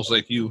it sounds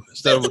like you.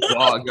 Instead of a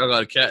dog, y'all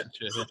got a cat.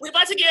 We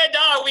about to get a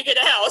dog when we get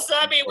a house. So,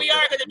 we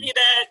are going to be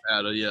that.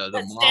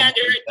 The mom,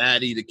 standard. The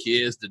daddy, the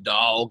kids, the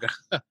dog.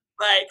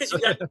 Right, because you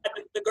got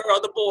the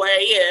girl, the boy.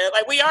 Yeah,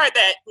 we are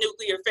that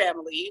nuclear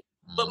family.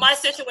 But my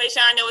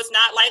situation, I know, is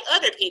not like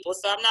other people,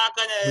 so I'm not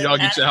gonna. When y'all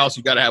get your house,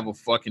 you gotta have a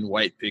fucking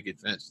white picket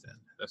fence. Then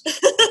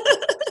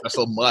that's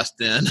a must.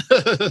 Then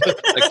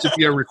that should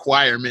be a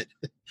requirement.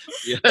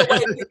 Yeah.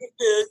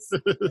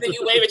 Then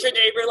you wave at your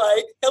neighbor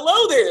like,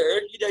 "Hello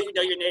there." You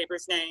know your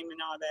neighbor's name and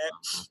all that.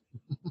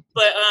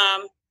 But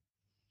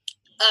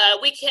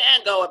we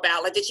can go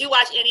about Did you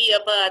watch any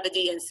of the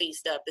DNC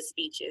stuff, the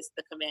speeches,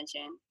 the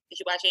convention? Did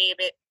you watch any of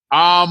it?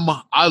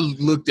 I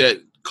looked at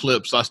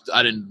clips. I was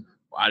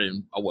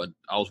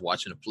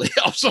watching the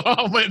playoffs, so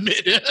I'm gonna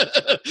admit it.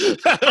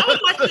 I was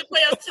watching the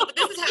playoffs too, but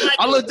this is how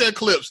I looked at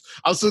clips.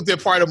 I looked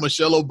at part of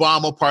Michelle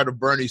Obama, part of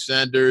Bernie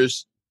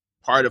Sanders,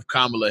 part of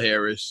Kamala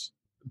Harris,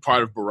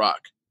 part of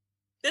Barack.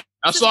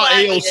 I saw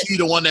AOC,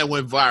 the one that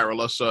went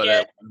viral. I saw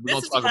that.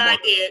 This is what I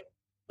did,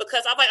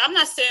 because I'm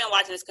not sitting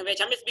watching this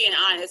convention. I'm just being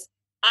honest.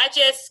 I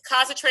just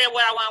concentrate on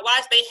what I want to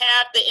watch. They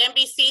have the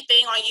NBC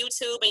thing on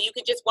YouTube, and you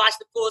can just watch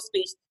the full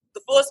speech.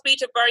 The full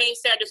speech of Bernie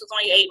Sanders was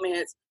only 8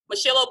 minutes.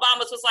 Michelle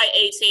Obama's was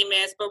 18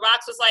 minutes.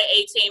 Barack's was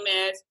 18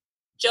 minutes.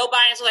 Joe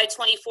Biden's was like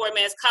 24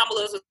 minutes.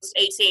 Kamala's was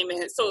 18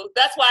 minutes. So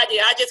that's why I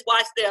did. I just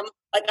watched them.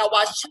 Like I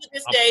watched to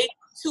this day,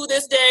 to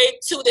this day,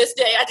 to this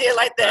day. I did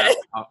like that.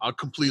 I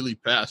completely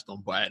passed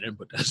on Biden,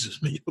 but that's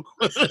just me.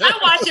 I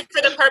watched it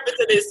for the purpose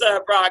of this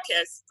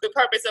broadcast, the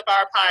purpose of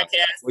our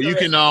podcast. Well, you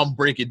can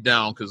break it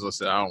down because I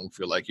said I don't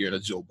feel like hearing a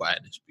Joe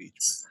Biden speech.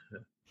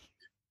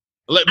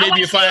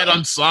 Maybe if I had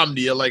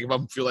insomnia, like if I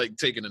feel like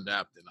taking a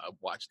nap, then I'll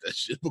watch that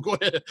shit. But go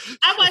ahead.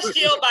 I watched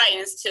Jill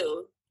Biden's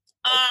too.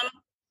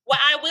 What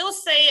I will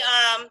say,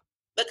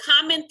 the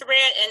common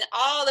thread in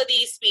all of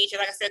these speeches,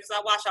 like I said, because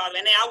I watched all of them,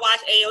 and then I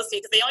watched AOC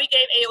because they only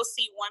gave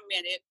AOC 1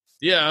 minute.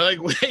 Yeah, like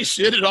they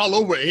shitted all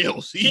over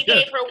AOC. They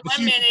gave her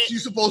 1 minute.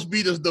 She's supposed to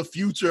be the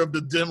future of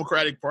the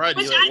Democratic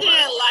Party. Which I didn't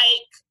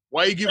like.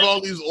 Why you give all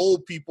these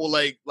old people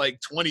like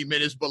 20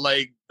 minutes, but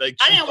like I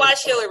didn't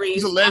watch Hillary.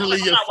 She's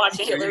allegedly I'm not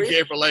watching Hillary. You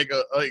gave her like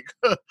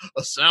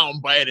a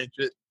sound bite and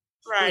shit.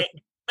 Right,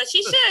 but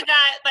she should have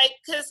got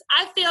because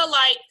I feel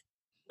like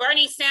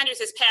Bernie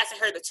Sanders is passing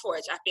her the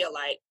torch. I feel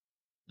like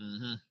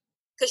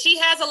because she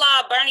has a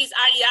lot of Bernie's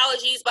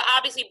ideologies, but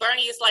obviously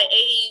Bernie is like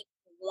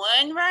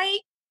 81, right?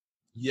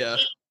 Yeah,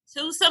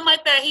 82, something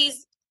like that.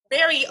 He's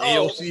very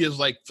old. AOC is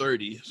like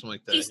 30, something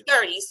like that. He's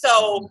 30,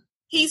 so.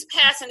 He's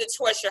passing the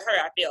torch to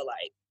her, I feel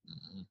like.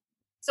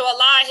 So a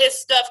lot of his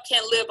stuff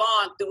can live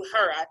on through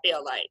her, I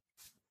feel like.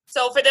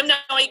 So for them to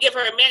only give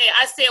her a minute,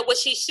 I said what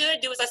she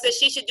should do is I said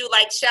she should do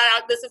shout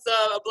out, this is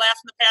a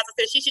blast from the past. I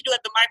said she should do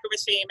like the Micro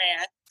Machine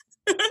Man.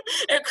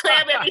 And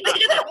cram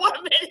everything in that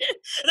 1 minute.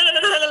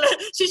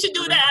 She should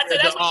do that. So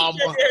that's what she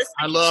should do.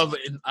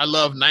 I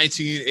love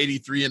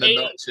 1983 in a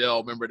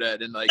nutshell. Remember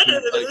that? And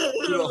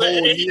through the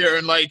whole year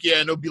and and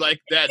it'll be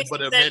like that, but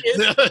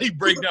he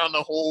break down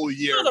the whole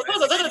year. And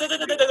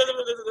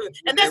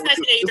that's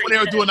 1983. When they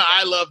were doing the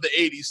I Love the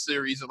 80s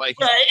series and right.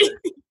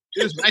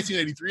 It was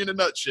 1983 in a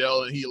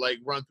nutshell, and he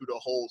run through the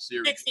whole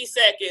series. 60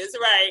 seconds,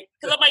 right?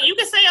 Because I'm like, you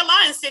can say a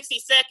lot in 60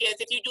 seconds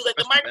if you do the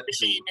Micro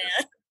Machine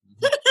Man.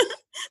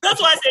 That's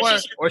why I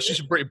said she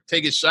should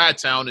take it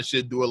Chi-Town and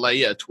shit. Do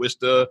it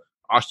Twister,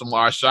 Austin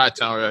Mars,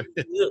 Chi-Town.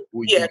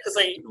 Yeah, because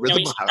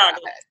Chicago.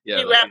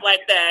 We rap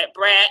like that,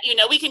 Brad.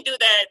 We can do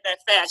that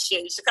fast shit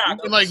in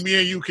Chicago. Even me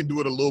and you can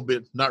do it a little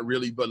bit, not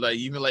really, but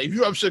even if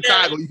you're from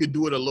Chicago, you can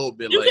do it a little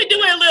bit. You can do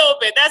it a little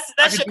bit.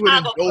 That's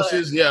Chicago. Do it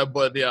in doses,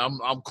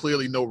 I'm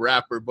clearly no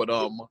rapper, but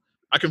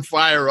I can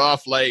fire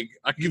off I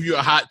can give you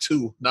a hot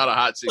 2, not a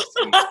hot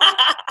 16.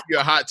 You're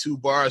a hot 2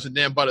 bars, and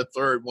then by the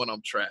third one,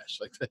 I'm trash.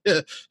 Like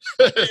that.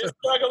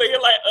 Struggling,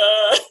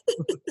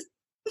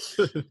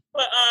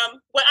 But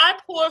what I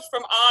pulled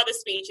from all the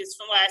speeches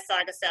from what I saw,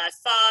 like I said, I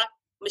saw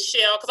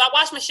Michelle because I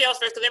watched Michelle's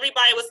first because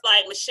everybody was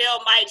like, Michelle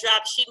might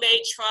drop. She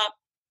made Trump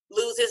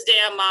lose his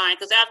damn mind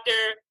because after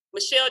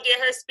Michelle did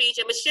her speech,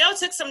 and Michelle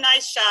took some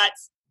nice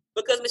shots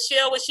because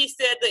Michelle, when she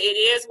said that it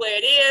is where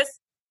it is.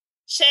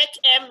 Check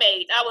and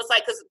mate. I was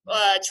like, because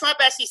Trump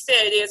actually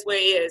said it is where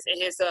it is in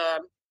his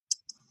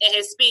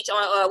speech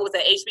on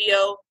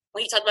HBO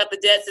when he talked about the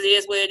debts. It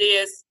is where it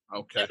is.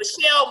 Okay. And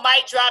Michelle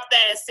might drop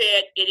that and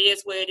said it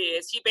is where it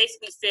is. She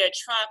basically said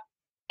Trump.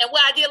 And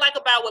what I did like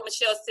about what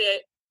Michelle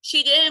said,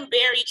 she didn't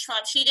bury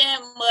Trump. She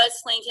didn't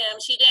mudsling him.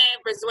 She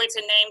didn't resort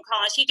to name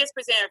calling. She just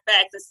presented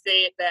facts and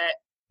said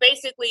that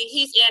basically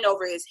he's in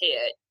over his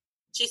head.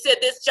 She said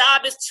this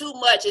job is too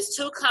much. It's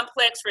too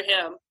complex for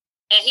him.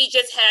 And he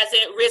just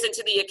hasn't risen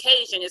to the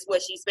occasion, is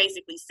what she's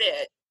basically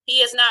said.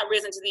 He has not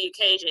risen to the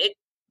occasion.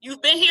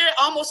 You've been here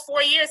almost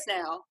 4 years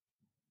now.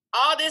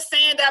 All this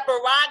saying that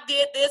Barack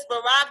did this,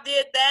 Barack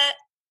did that,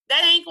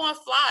 that ain't going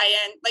to fly.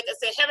 And like I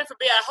said, heaven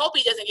forbid, I hope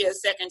he doesn't get a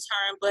second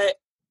term. But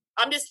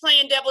I'm just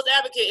playing devil's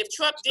advocate. If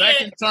Trump did...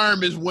 Second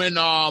term is when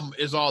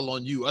is all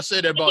on you. I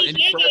said that about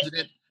any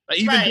president.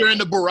 Even during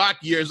the Barack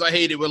years, I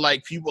hated with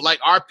people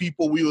our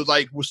people. We was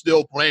we're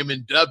still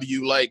blaming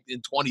W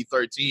in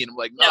 2013. I'm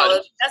like,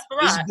 no, that's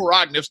Barack. This is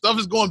Barack. And if stuff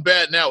is going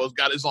bad now,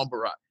 it's on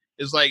Barack.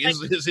 It's we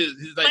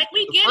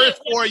the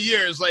first 4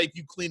 years,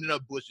 you cleaning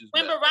up bushes.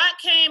 When Barack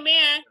came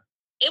in,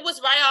 it was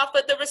right off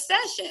of the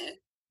recession,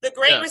 the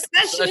Great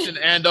Recession.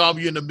 And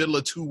you're in the middle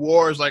of 2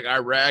 wars like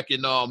Iraq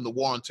and the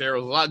war on terror.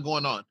 There's a lot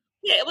going on.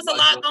 Yeah, it was a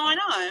lot going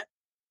on.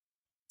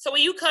 So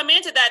when you come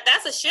into that,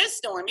 that's a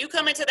shitstorm. You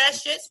come into that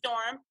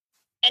shitstorm.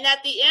 And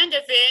at the end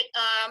of it,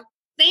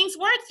 things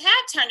had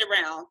turned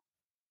around.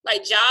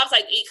 Jobs,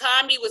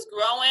 economy was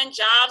growing.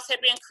 Jobs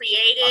had been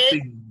created. I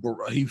think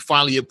he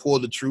finally had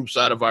pulled the troops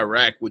out of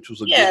Iraq, which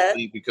was a good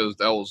thing because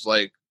that was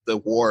the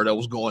war that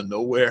was going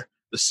nowhere.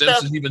 The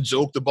Simpsons even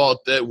joked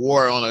about that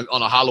war on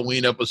a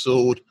Halloween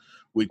episode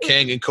with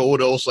Kang and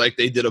Kodos.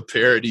 They did a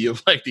parody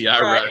of the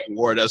Iraq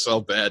war. That's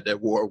how bad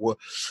that war was.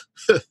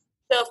 The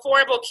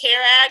Affordable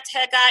Care Act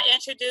had got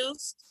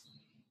introduced.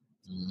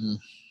 Mm-hmm.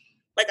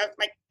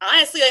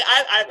 Honestly,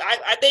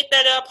 I think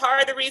that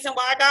part of the reason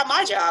why I got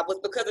my job was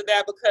because of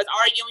that. Because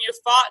our union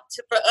fought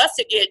for us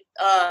to get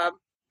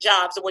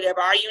jobs or whatever.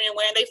 Our union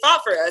went and they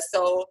fought for us.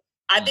 So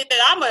I think that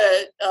I'm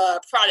a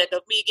product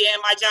of me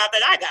getting my job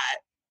that I got.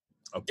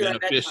 A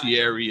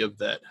beneficiary of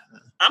that.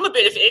 I'm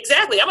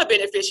a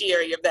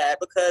beneficiary of that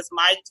because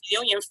my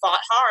union fought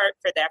hard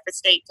for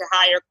state to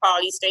hire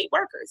quality state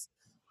workers.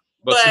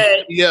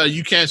 But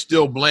you can't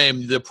still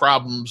blame the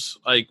problems,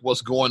 like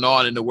what's going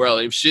on in the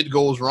world. If shit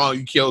goes wrong,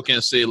 you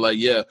can't say like,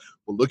 yeah,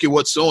 well, look at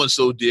what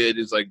so-and-so did.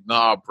 It's like,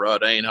 nah, bro,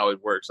 that ain't how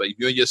it works. Like, if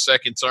you're in your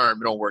second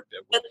term, it don't work that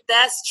way. But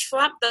that's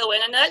Trump, though,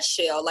 in a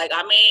nutshell. Like,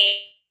 I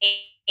mean,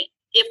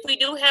 if we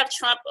do have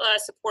Trump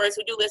supporters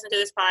who do listen to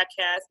this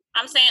podcast,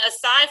 I'm saying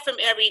aside from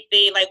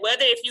everything, like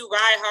whether if you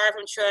ride hard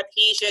from Trump,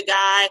 he's your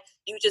guy,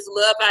 you just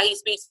love how he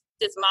speaks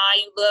his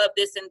mind, you love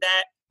this and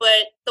that.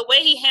 But the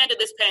way he handled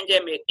this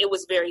pandemic, it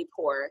was very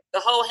poor. The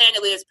whole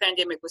handling of this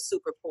pandemic was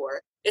super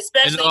poor,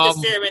 especially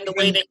considering the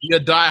way that your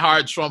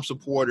diehard Trump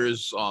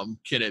supporters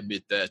can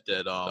admit that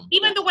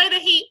even the way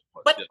that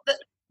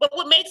but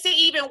what makes it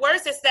even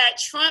worse is that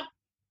Trump,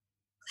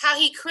 how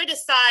he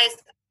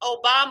criticized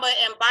Obama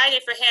and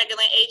Biden for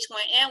handling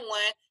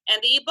H1N1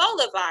 and the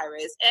Ebola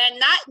virus, and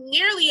not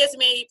nearly as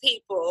many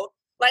people.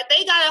 Like,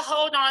 they got a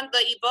hold on the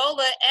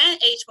Ebola and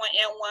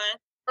H1N1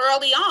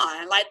 early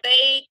on. Like,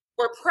 they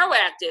were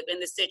proactive in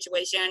the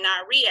situation and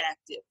not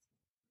reactive.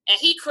 And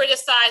he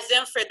criticized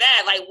them for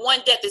that. Like,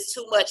 one death is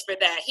too much for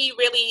that. He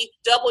really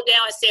doubled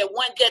down and said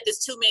one death is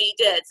too many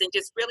deaths, and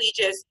just really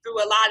just threw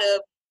a lot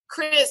of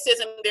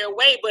criticism their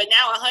way. But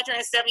now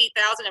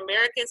 170,000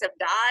 Americans have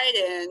died,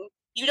 and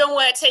you don't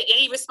want to take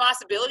any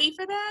responsibility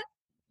for that?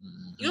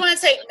 Mm-hmm. You want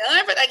to take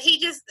none? But like, he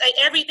just, like,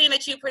 everything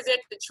that you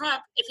present to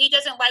Trump, if he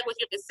doesn't like what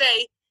you have to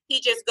say,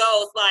 he just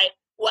goes like,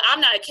 well,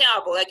 I'm not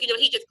accountable. Like,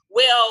 he just,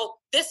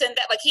 well, this and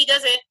that. Like, he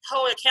doesn't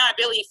hold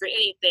accountability for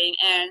anything.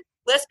 And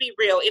let's be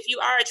real. If you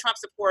are a Trump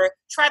supporter,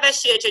 try that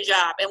shit at your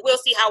job, and we'll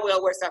see how well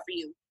it works out for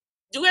you.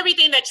 Do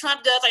everything that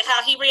Trump does, like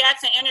how he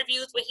reacts in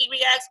interviews, when he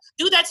reacts,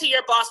 do that to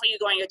your boss when you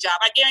go on your job.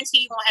 I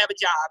guarantee you won't have a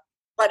job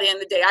by the end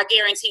of the day. I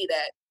guarantee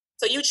that.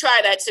 So you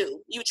try that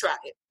too. You try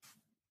it.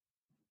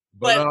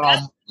 But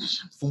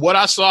from what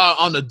I saw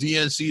on the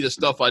DNC, the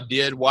stuff I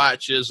did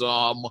watch is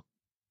I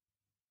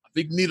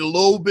think need a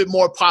little bit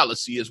more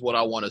policy is what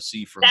I want to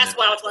see from. That's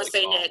what I was going to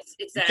say next.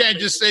 Exactly. You can't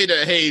just say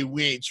that, hey,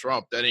 we ain't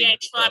Trump. That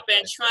ain't Trump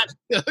and Trump.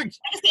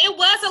 It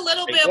was a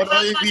little bit of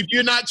policy. If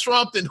you're not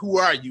Trump, then who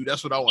are you?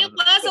 That's what I want to know.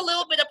 It was a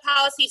little bit of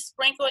policy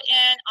sprinkled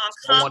in on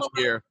Kamala. I want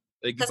to hear.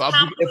 Like,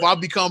 if I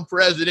become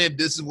president,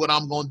 this is what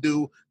I'm going to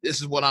do.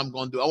 This is what I'm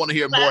going to do. I want to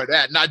hear more of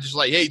that, not just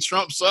like, hey,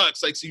 Trump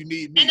sucks. Like, so you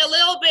need me. And a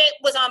little bit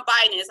was on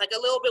Biden. It's like a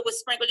little bit was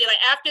sprinkled in.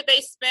 Like, after they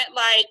spent,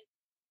 like,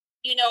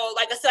 you know,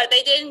 like I said,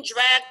 they didn't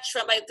drag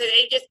Trump. Like,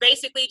 they just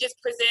basically just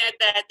presented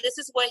that this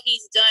is what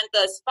he's done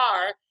thus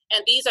far,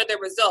 and these are the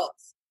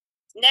results.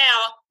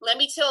 Now, let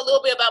me tell a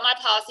little bit about my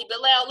policy, but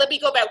now let me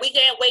go back. We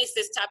can't waste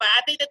this time. But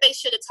I think that they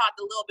should have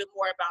talked a little bit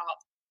more about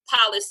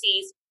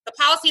policies. The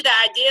policy that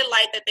I did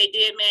like that they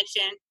did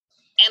mention,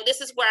 and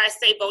this is where I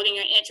say voting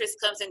your interest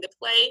comes into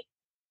play.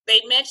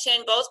 They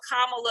mentioned, both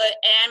Kamala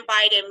and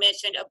Biden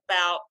mentioned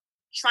about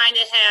trying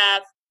to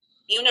have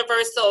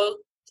universal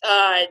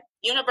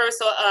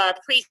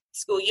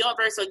preschool,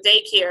 universal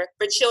daycare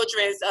for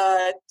children's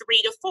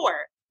 3 to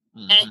 4,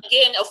 and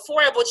getting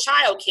affordable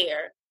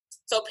childcare,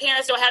 so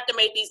parents don't have to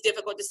make these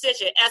difficult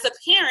decisions. As a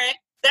parent,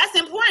 that's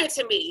important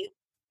to me.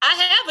 I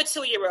have a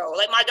 2-year-old.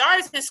 Like, my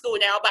daughter's in school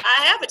now, but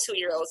I have a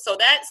 2-year-old. So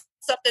that's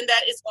something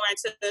that is going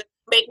to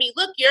make me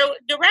look your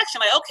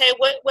direction. Like, okay,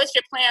 what's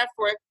your plan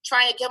for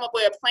trying to come up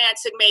with a plan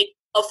to make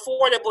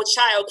affordable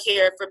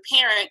childcare for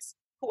parents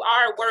who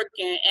are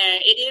working?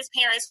 And it is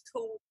parents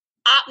who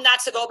opt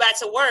not to go back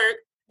to work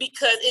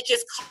because it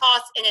just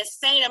costs an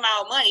insane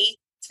amount of money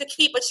to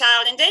keep a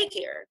child in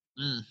daycare.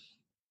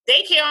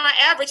 Daycare on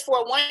average for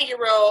a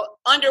 1-year-old,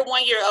 under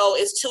 1-year-old,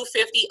 is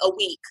 $250 a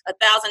week,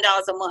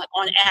 $1,000 a month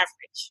on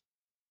average.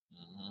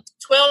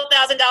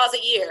 $12,000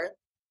 a year.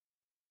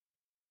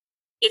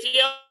 If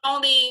you're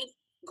only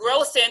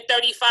grossing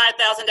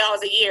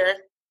 $35,000 a year,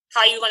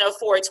 how are you going to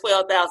afford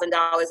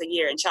 $12,000 a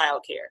year in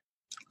childcare?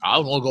 I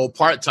was going to go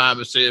part-time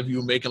and say if you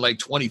were making like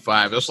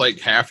 25, that's like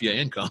half your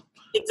income.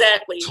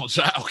 Exactly. So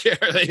childcare.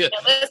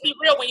 Let's be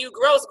real. When you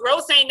gross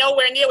ain't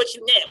nowhere near what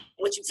you net,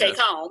 what you take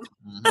home.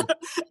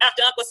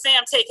 After Uncle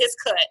Sam take his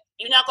cut,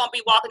 you're not going to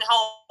be walking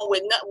home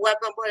with none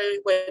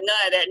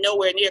of that,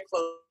 nowhere near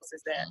close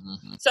as that.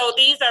 So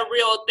these are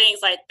real things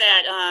like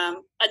that.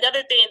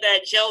 Another thing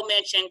that Joe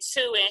mentioned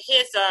too in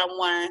his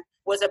one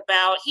was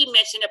about, he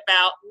mentioned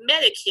about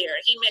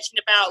Medicare. He mentioned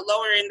about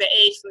lowering the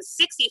age from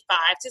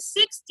 65 to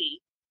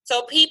 60.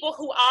 So people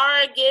who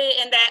are getting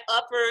in that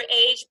upper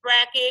age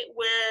bracket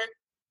where,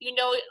 you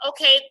know,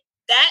 okay,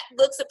 that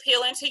looks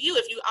appealing to you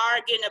if you are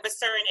getting of a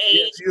certain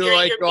age. If you're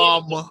like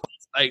over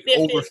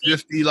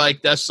 50,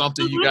 like that's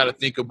something you got to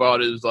think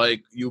about. Is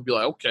like you'll be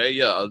like, okay,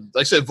 yeah,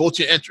 like I said, vote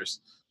your interest.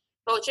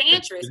 Vote your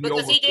interest,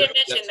 because he did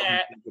mention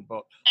that.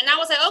 And I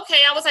was like,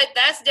 okay,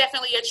 that's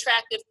definitely an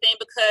attractive thing,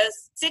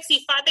 because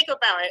 65, think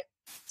about it,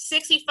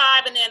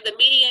 65, and then the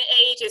median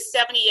age is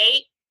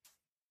 78.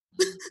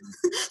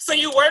 So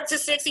you work to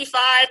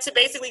 65 to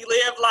basically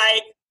live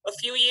like a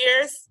few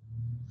years.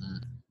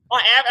 On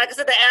average, like I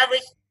said, the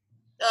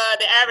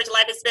average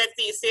life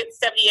expectancy is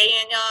 78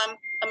 in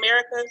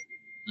America.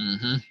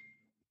 Mm-hmm.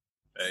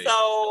 Hey.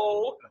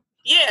 So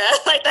yeah,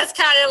 like that's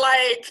kind of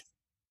like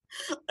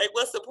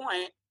what's the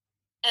point?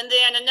 And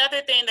then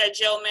another thing that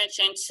Joe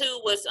mentioned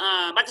too was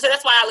like I said,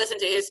 that's why I listened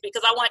to his,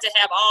 because I wanted to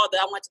have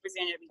I wanted to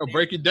present everything. Oh,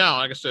 break it down.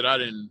 Like I said, I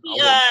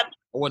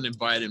wasn't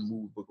invited in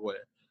mood, but go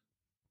ahead.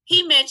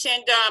 He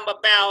mentioned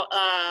about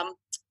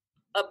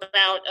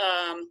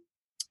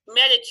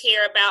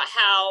Medicare, about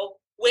how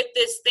with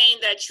this thing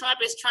that Trump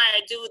is trying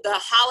to do, the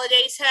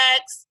holiday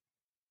tax,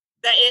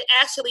 that it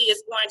actually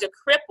is going to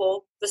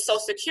cripple the Social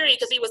Security,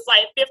 because he was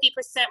like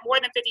 50%, more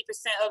than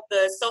 50% of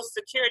the Social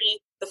Security,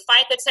 the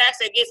FICA tax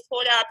that gets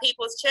pulled out of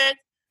people's checks,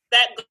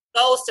 that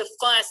goes to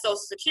fund Social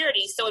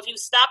Security. So if you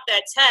stop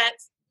that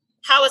tax,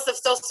 how is the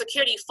Social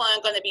Security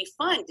fund going to be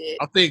funded?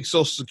 I think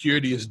Social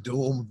Security is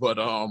doomed, but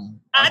I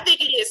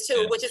think it is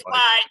too, which is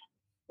why.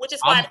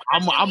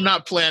 I'm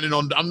not planning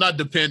on. I'm not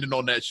depending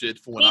on that shit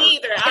for when me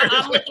either.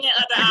 I'm looking at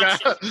other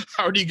options.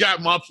 I already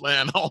got my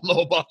plan. I don't know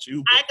about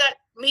you.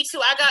 Me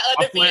too. I got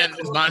other vehicles.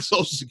 Is not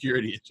Social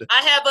Security.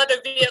 I have other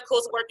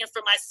vehicles working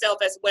for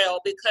myself as well,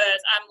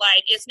 because I'm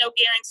like, it's no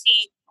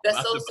guarantee that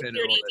Social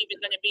Security is even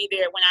going to be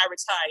there when I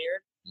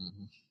retire.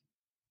 Mm-hmm.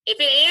 If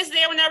it is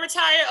there when I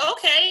retire,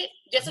 okay,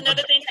 just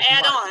another thing to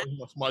add on.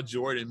 What's my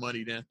Jordan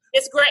money then?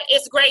 It's great.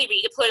 It's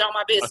gravy to put on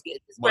my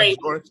biscuit. It's gravy.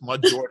 My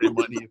Jordan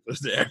money if it's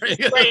there.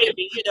 It's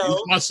gravy, you know.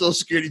 Use my Social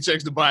Security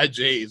checks to buy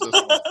J's. That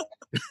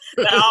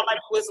all my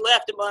was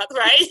left a month,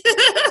 right?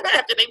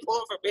 After they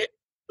pull from it.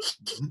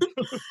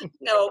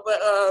 No, but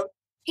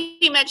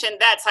he mentioned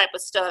that type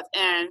of stuff,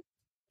 and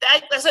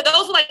so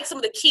those were like some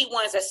of the key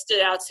ones that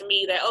stood out to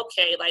me. That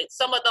okay, like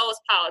some of those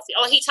policies.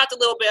 Oh, he talked a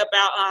little bit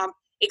about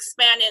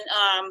expanding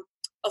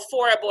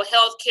affordable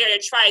health care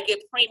to try to get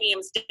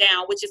premiums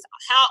down, which has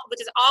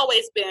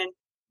always been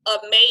a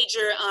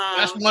major.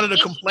 That's one of the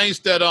complaints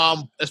that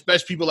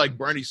especially people like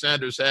Bernie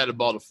Sanders had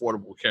about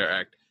Affordable Care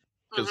Act,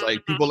 because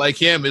like people like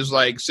him is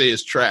like say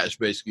it's trash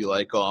basically.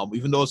 Like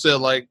even though it said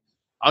like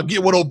I'll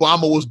get what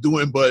Obama was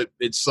doing, but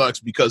it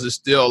sucks because it's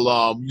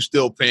still you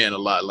still paying a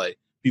lot. Like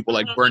people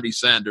like Bernie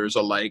Sanders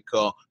are like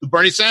the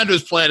Bernie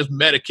Sanders plan is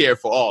Medicare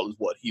for all is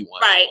what he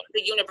wants. Right,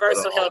 the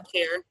universal health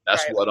care.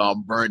 That's what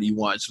Bernie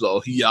wants. So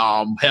he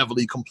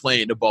heavily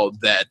complained about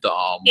that.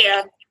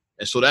 Yeah.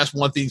 And so that's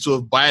one thing. So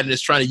if Biden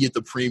is trying to get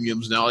the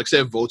premiums now, like I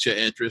said, vote your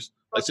interest.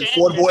 Like I said,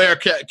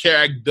 Affordable Care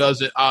Act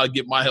doesn't. I'll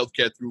get my health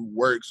care through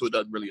work, so it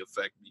doesn't really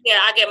affect me. Yeah,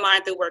 I get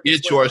mine through work.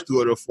 Get yours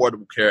through the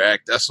Affordable Care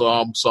Act. That's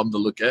something to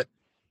look at.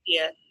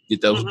 Yeah.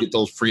 Get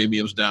those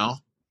premiums down.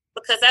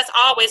 Because that's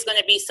always going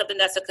to be something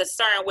that's a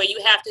concern, where you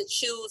have to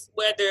choose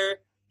whether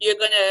you're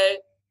going to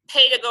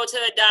pay to go to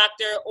the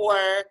doctor, or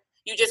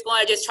you just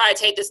going to just try to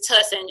take this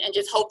test and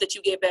just hope that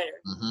you get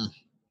better. Mm-hmm.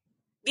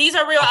 These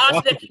are real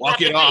options that people have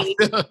to make.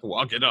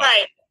 Walk it off.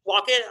 Right.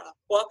 Walk it up.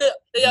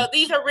 You know,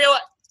 these are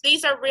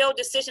real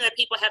decisions that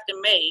people have to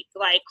make,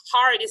 like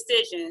hard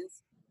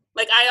decisions.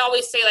 Like I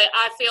always say, like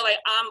I feel like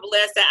I'm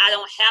blessed that I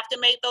don't have to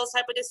make those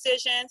type of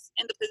decisions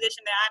in the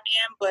position that I'm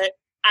in, but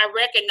I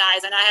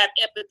recognize and I have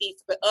empathy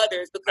for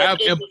others, because I have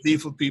empathy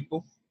for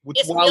people, which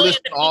is why I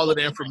listen to all of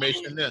the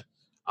information there.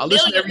 I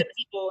listen to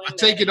I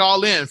take it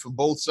all in from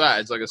both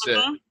sides. Like I said,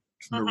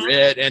 from the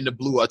red and the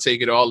blue, I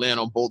take it all in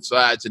on both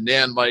sides, and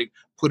then like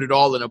put it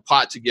all in a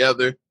pot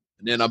together,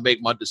 and then I make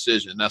my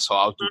decision. That's how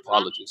I'll do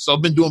politics. So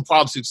I've been doing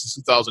politics since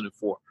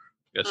 2004.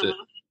 Like I said,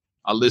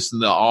 I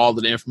listened to all of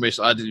the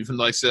information. I didn't even,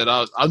 like I said,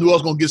 I knew I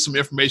was going to get some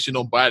information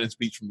on Biden's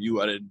speech from you.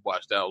 I didn't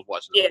watch that. I was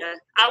watching it. Yeah,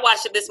 I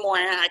watched it this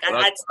morning.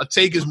 I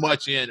take as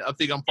much in. I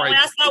think I'm probably. When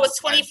I saw it was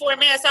 24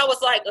 minutes, I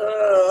was like,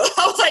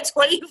 I was like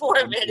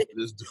 24 minutes.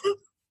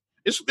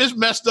 It's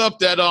messed up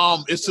that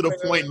it's to the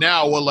point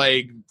now where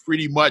like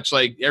pretty much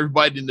like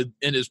everybody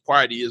in his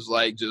party is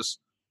like just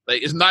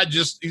like it's not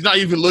just he's not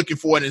even looking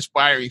for an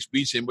inspiring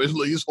speech, but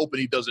he's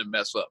hoping he doesn't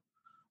mess up.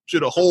 So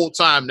the whole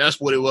time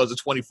that's what it was. The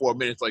 24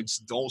 minutes, like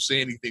don't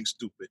say anything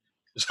stupid.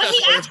 But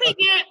he actually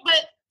did.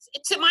 But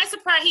to my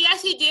surprise, he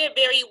actually did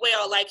very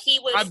well. Like he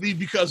was. I mean,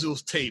 because it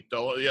was taped,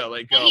 though. Yeah,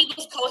 like he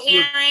was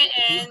coherent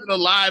he was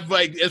alive.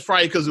 Like it's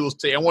probably because it was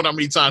taped. I wonder how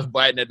many times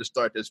Biden had to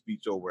start that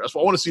speech over. That's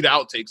why I want to see the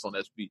outtakes on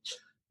that speech.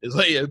 It's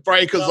like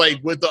probably because like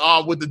with the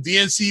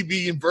DNC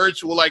being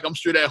virtual, like I'm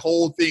sure that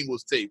whole thing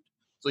was taped,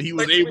 so he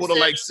was able to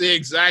like say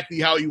exactly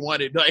how he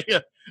wanted. Like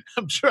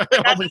I'm sure.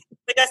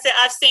 Like I said,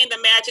 I've seen the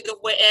magic of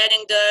what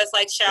editing does.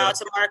 Like shout out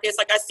to Marcus.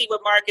 Like I see what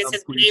Marcus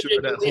has been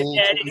able to do with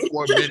editing.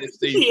 24 minutes,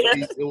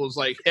 it was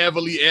like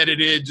heavily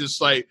edited.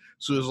 Just like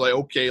so, it's like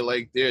okay,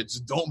 like there,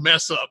 just don't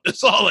mess up.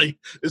 That's all. Like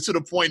it's to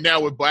the point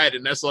now with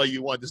Biden. That's all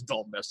you want. Just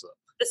don't mess up.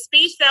 The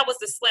speech that was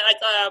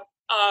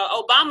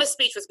Obama's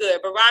speech was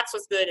good. Barack's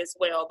was good as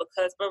well,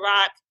 because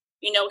Barack,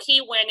 you know,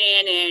 he went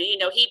in and, you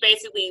know, he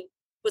basically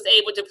was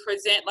able to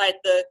present like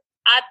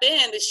I've been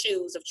in the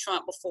shoes of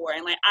Trump before,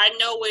 and like I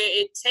know what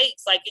it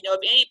takes. Like, you know, if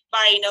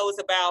anybody knows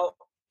about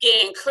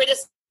getting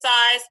criticized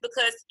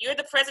because you're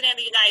the president of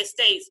the United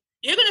States,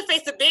 you're going to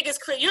face the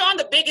biggest you're on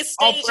the biggest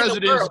stage in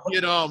the world.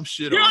 Get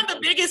shit you're on the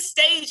biggest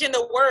stage in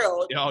the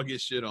world. They all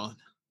get shit on.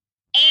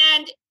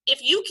 And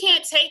if you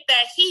can't take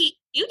that heat,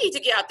 you need to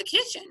get out the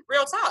kitchen.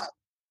 Real talk.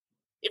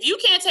 if you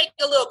can't take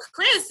a little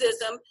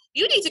criticism,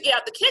 you need to get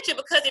out the kitchen,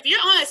 because if you're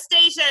on a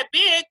stage that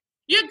big,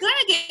 you're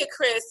gonna get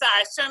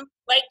criticized. From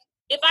like,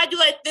 if I do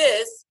like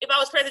this, if I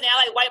was president,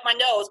 I like wipe my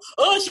nose.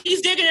 Oh,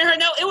 she's digging in her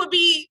nose. It would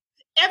be,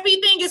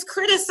 everything is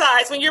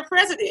criticized when you're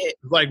president.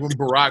 Like when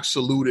Barack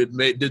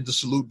did the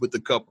salute with the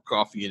cup of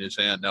coffee in his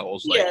hand. That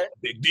was like a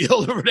big deal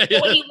over there.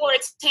 When he wore a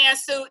tan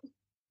suit.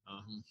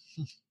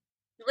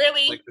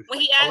 Really? Like when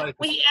he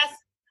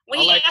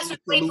asked for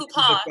Grey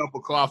Poupon. A cup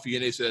of coffee,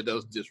 and they said that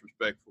was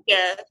disrespectful.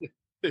 Yeah.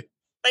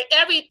 Like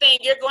everything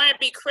you're going to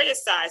be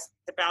criticized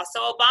about.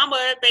 So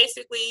Obama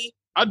basically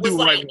I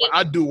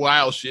do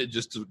wild shit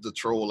just to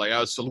troll. Like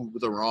I salute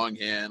with the wrong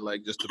hand,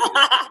 like just to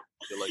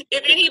like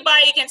if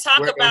anybody can talk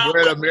about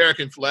wear the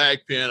American flag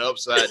pin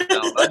upside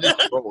down. I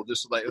just troll,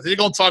 just like if they're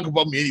gonna talk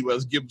about me anyway,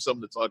 let's give them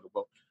something to talk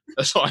about.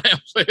 That's all I am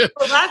saying.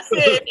 Well, I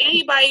said if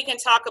anybody can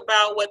talk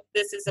about what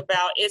this is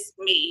about, it's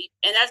me.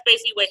 And that's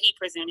basically what he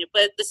presented.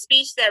 But the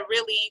speech that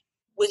really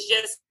was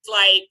just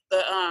like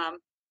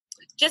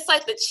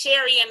the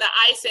cherry and the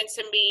icing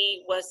to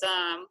me was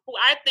who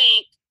I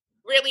think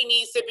really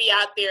needs to be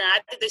out there. I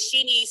think that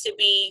she needs to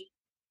be,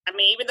 I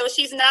mean, even though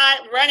she's not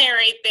running or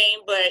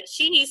anything, but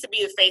she needs to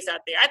be the face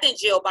out there. I think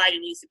Jill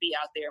Biden needs to be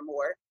out there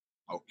more.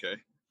 Okay.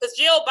 Because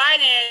Jill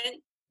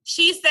Biden,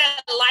 she's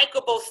that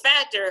likable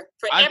factor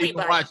for everybody. I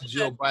didn't watch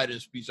Jill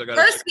Biden's speech.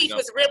 Her speech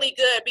was really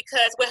good,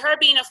 because with her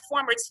being a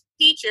former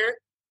teacher,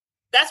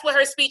 that's what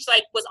her speech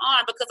was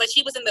on, because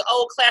she was in the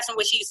old classroom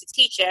where she used to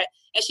teach at,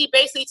 and she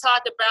basically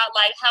talked about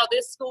how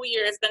this school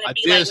year is going to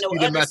be like no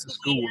other at the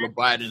school of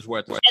Biden's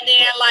worth. And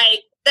then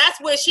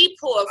that's where she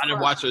pulled from. I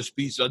didn't watch her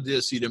speech. I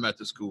did see them at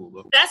the school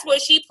though. That's where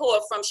she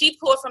pulled from. She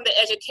pulled from the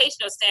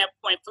educational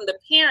standpoint, from the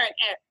parent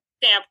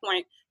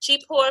standpoint.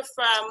 She pulled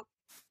from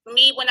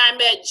me when I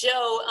met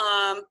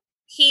Joe.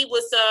 He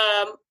was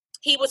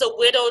a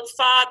widowed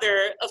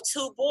father of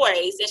 2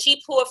 boys, and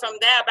she pulled from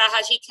that about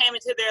how she came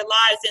into their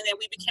lives and then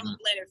we became a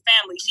blended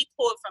family. She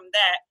pulled from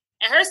that,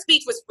 and her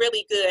speech was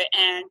really good.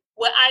 And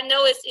what I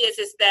noticed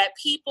is that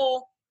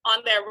people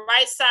on their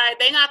right side,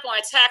 they're not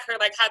going to attack her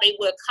like how they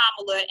would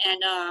Kamala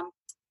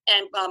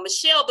and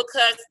Michelle,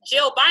 because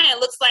Jill Biden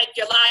looks like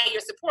a lot of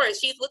your supporters.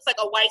 She looks like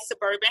a white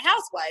suburban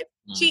housewife.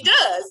 She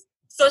does.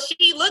 So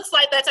she looks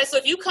like that. So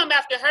if you come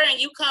after her and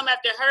you come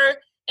after her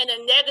in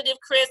a negative,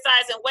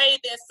 criticizing way,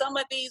 then some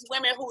of these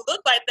women who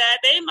look like that,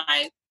 they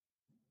might.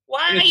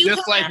 Why are you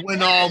just like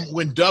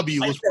when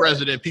W was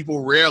president,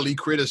 people rarely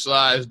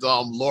criticized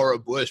Laura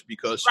Bush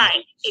because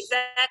she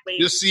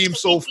just seemed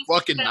so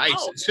fucking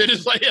nice.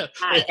 It's like, Jill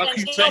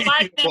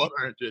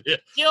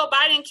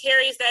Biden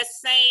carries that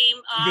same.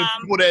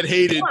 People that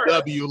hated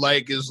W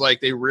is like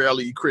they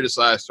rarely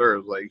criticized her.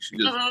 Like she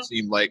just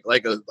seemed like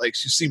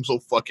she seemed so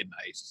fucking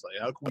nice. It's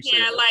like how can we say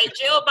that? Like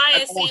Jill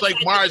Biden seems like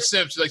Marge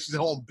Simpson, like she's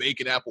home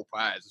baking apple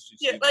pies.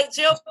 Like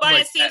Jill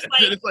Biden seems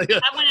like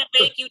I want to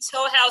bake you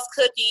Toll House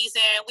cookies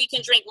and we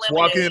can drink lemonade.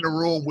 Walking in the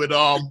room with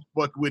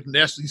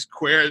Nestle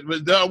squares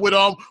with Rice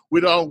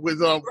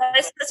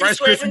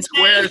Krispies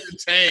squares and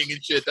Tang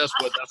and shit. That's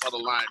how the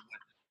line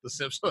went. The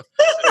Simpsons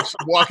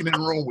walking in the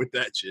room with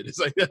that shit. It's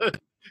like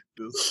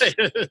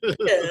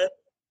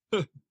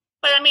But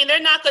I mean, they're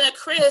not going to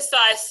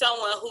criticize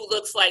someone who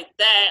looks like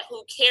that,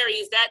 who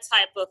carries that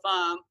type of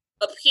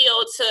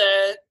appeal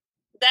to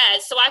that.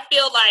 So I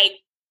feel like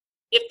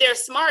if they're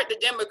smart, the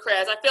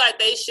Democrats, I feel like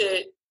they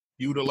should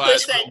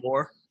utilize that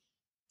more.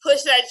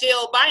 Push that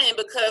Jill Biden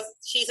because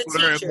she's a teacher.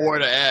 Put her in more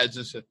of the ads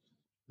and shit.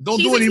 Don't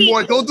do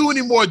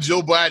any more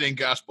Joe Biden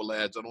gospel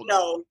ads.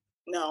 No.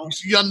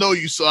 I know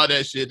you saw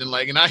that shit and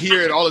I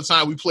hear it all the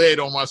time. We play it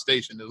on my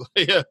station.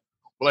 It's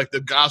like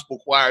the gospel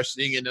choir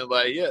singing and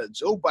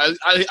Joe Biden.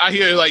 I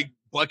hear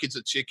buckets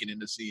of chicken in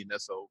the scene.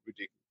 That's so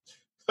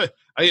ridiculous.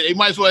 They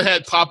might as well have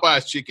had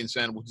Popeye's chicken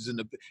sandwiches and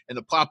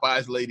the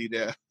Popeye's lady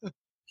there.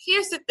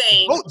 Here's the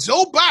thing. Vote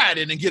Joe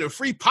Biden and get a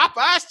free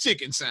Popeye's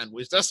chicken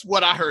sandwich. That's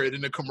what I heard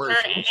in the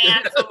commercial.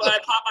 And the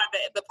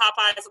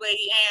Popeye's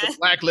lady and the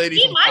black lady.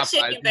 Eat my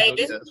chicken,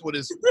 baby. That's what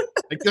it's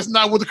that's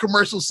not what the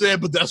commercial said,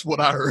 but that's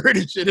what I heard.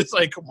 And shit, it's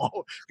like, come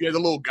on. You had the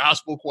little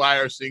gospel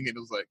choir singing. It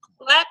was like, come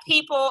on. Black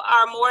people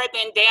are more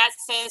than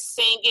dancing,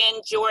 singing,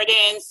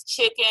 Jordans,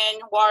 chicken,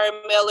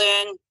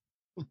 watermelon.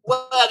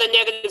 What other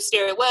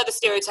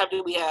stereotype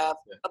do we have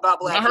about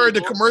black people? I heard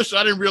the commercial.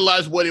 I didn't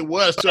realize what it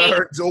was. So I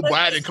heard Joe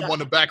Biden come on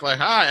the back like,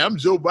 hi, I'm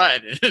Joe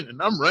Biden.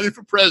 And I'm running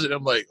for president.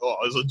 I'm like, oh,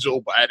 there's a Joe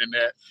Biden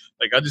there.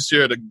 I just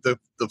hear the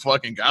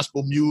fucking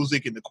gospel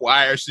music and the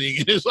choir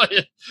singing. It's like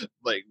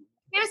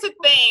here's the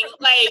thing.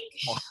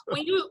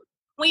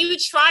 When you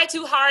try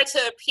too hard to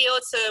appeal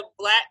to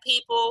black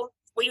people,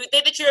 when you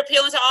think that you're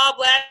appealing to all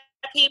black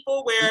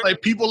people, where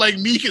people like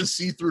me can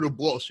see through the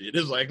bullshit.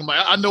 It's like,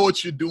 I know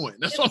what you're doing.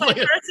 That's what first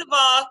of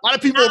all, a lot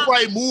of people are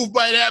probably moved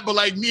by that, but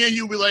me and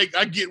you be like,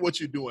 I get what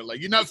you're doing.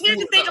 You're not. Here's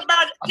the thing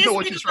about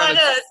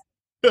us.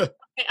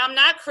 I'm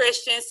not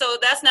Christian, so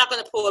that's not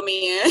going to pull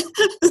me in.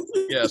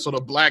 Yeah, so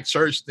the black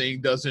church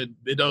thing doesn't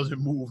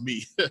move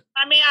me.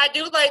 I mean, I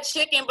do like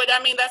chicken, but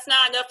I mean, that's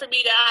not enough for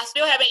me I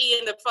still haven't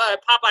eaten the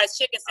Popeye's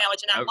chicken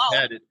sandwich, and I've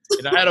had it.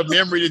 And I had a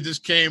memory that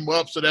just came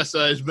up, so that's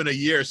it's been a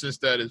year since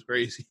that. Is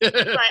crazy. Right,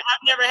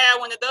 I've never had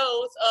one of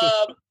those.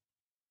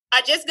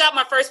 I just got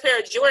my first pair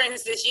of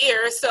Jordans this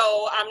year,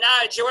 so I'm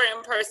not a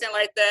Jordan person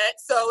like that.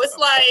 So it's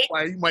like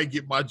you might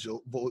get my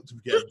vote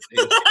together.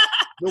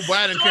 Joe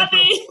Biden can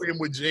put him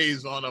with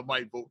J's on. I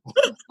might vote with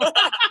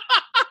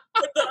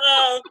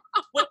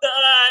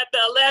the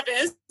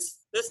 11s,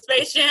 the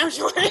Space Jam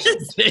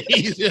Jordans.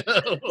 J's, yeah.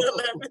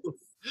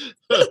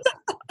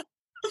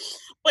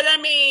 But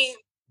I mean,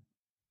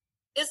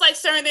 it's like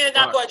certain things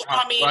not going to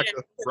draw me in.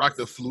 Rock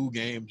the flu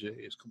game,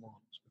 J's. Come on.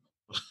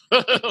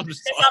 I'm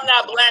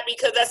not black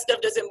because that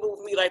stuff doesn't move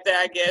me like that,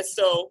 I guess.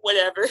 So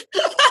whatever.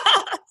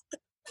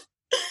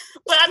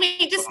 But I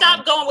mean, just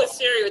stop going with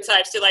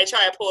stereotypes to like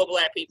try to pull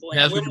black people in.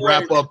 As we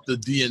wrap up the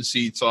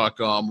DNC talk,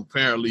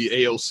 apparently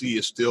AOC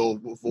is still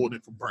voting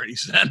for Bernie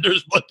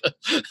Sanders, but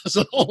that's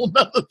a whole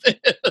nother thing.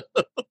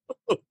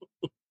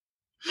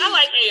 I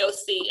like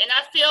AOC, and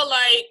I feel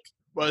like.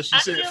 But she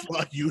said,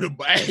 fuck you to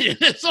Biden.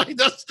 It's like,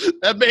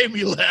 that made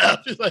me laugh.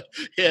 It's like,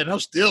 yeah, and I'm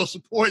still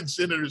supporting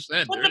Senator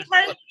Sanders.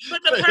 But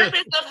the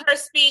purpose of her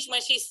speech when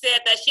she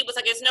said that, she was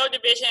like, there's no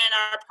division in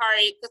our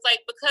party.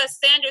 Because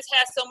Sanders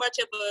has so much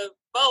of a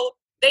vote,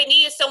 they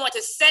needed someone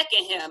to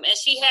second him. And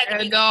she had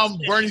to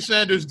Bernie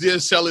Sanders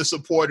did tell his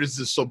supporters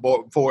to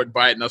support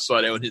Biden. I saw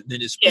that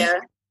in his speech.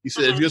 Yeah. He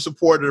said, if you're a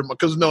supporter,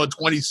 because in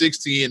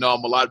 2016, a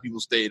lot of people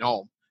stayed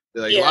home.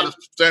 Like, a lot of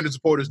Sanders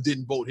supporters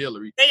didn't vote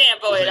Hillary. They didn't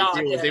vote at all.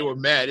 They were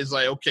mad. It's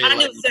like, okay. I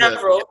knew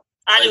several.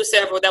 I knew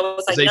several that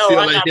was like, they feel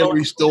like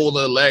Hillary stole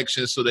the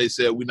election, so they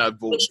said we're not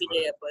voting. She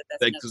did, but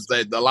that's because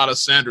a lot of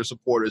Sanders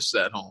supporters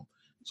sat home.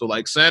 So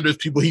like Sanders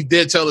people, he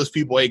did tell his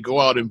people, hey, go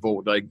out and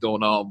vote. Like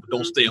don't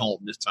stay home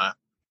this time.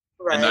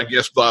 Right. And I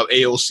guess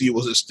AOC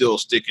wasn't still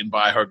sticking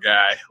by her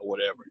guy or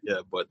whatever.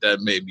 Yeah, but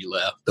that made me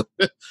laugh.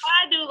 I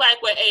do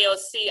like what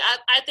AOC.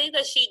 I think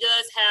that she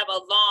does have a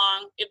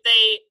long.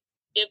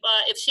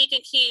 If she can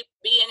keep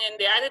being in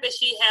there, I think that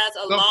she has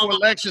a long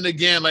election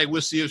again. Like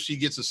we'll see if she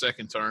gets a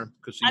second term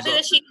because I think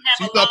that she can have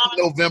she's up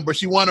in November.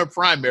 She won her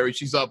primary.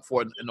 She's up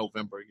for it in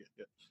November again.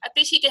 Yeah. I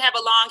think she can have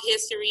a long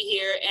history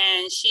here,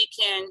 and she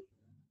can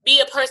be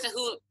a person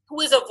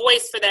who is a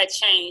voice for that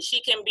change.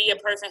 She can be a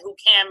person who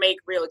can make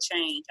real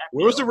change.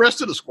 Where was the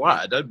rest of the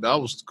squad? That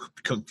was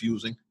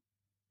confusing.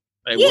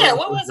 Like,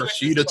 what was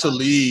Rashida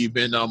Tlaib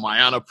and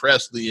Ayanna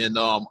Pressley and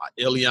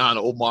Ileana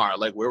Omar?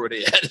 Like, where were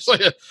they at? It's like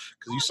because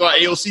you saw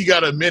AOC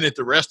got a minute,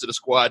 the rest of the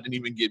squad didn't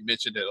even get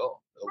mentioned at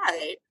all.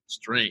 Right?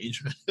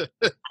 Strange.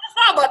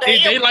 About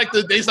they like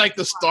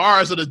the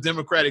stars of the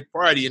Democratic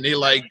Party, and they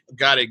like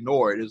got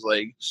ignored. It's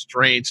like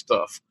strange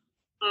stuff.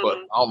 Mm-hmm. But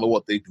I don't know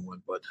what they're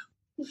doing. But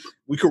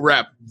we could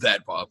wrap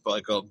that up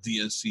like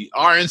DNC.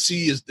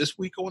 RNC is this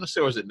week. I want to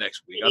say, or is it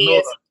next week? I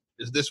know.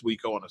 It's this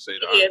week. I want to say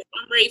that. Yes,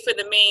 I'm ready for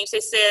the memes. They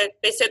said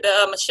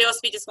the Michelle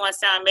speech is going to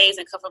sound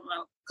amazing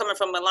coming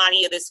from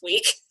Melania this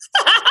week.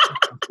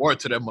 Forward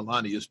to that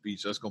Melania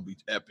speech. That's going to be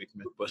epic,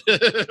 man. But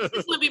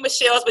this would be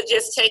Michelle's, but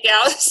just take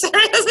out. As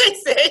they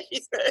said,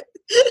 she's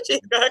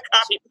going to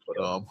copy.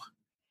 But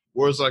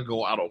where's I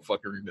going? I don't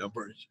fucking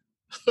remember.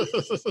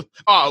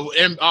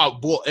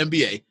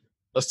 NBA.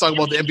 Let's talk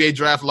about the NBA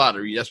draft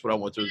lottery. That's what I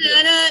want to do.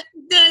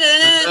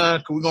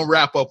 We're gonna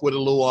wrap up with a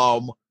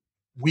little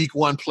week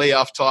one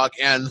playoff talk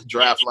and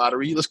draft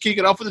lottery. Let's kick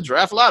it off with the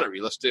draft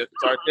lottery. Let's start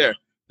there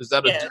because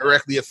that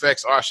directly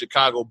affects our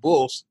Chicago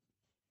Bulls.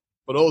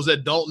 For those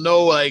that don't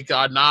know, like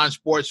our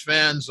non-sports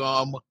fans,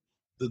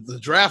 the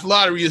draft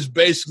lottery is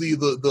basically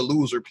the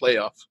loser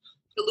playoff.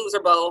 The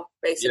loser bowl,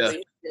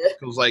 basically. Yeah.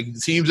 Because like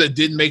teams that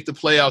didn't make the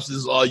playoffs, this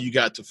is all you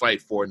got to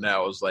fight for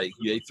now. It's like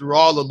they threw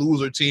all the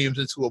loser teams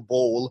into a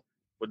bowl.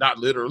 But not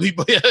literally,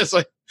 but yeah, it's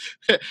like,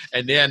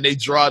 and then they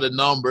draw the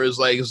numbers.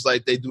 Like it's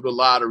like they do the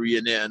lottery,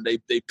 and then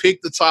they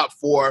pick the top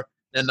four,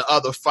 and the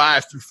other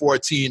 5 through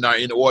 14 are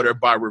in order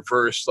by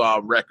reverse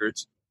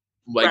records,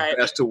 like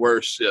best to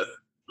worst, yeah,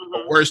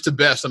 worst to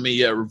best. I mean,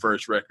 yeah,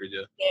 reverse record,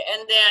 yeah. Yeah,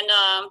 and then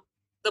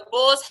the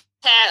Bulls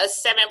had a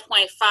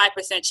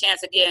 7.5%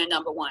 chance of getting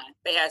number one.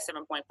 They had a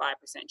 7.5%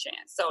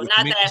 chance, so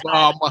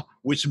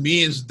which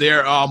means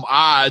their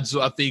odds,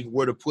 I think,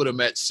 were to put them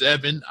at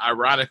 7.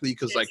 Ironically,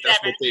 because like that's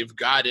what they've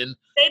gotten.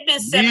 They've been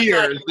 7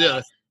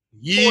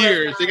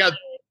 years. They got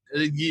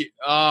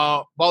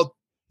about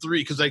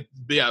 3 because it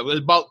was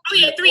about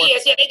 3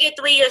 years. Yeah, they did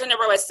 3 years in a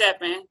row at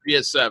 7. 3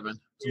 at 7.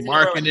 So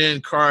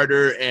Markkanen,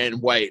 Carter,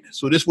 and White.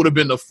 So this would have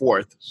been the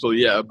 4th. So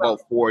yeah, about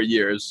 4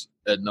 years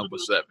at number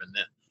 7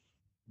 then.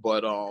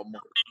 But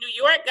New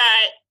York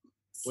got.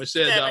 It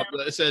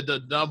said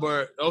the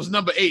number. It was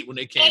number 8 when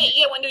they came. 8,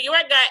 yeah, when New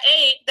York got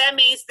 8, that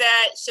means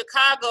that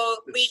Chicago.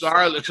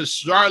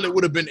 Charlotte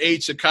would have been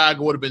 8.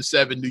 Chicago would have been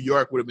 7. New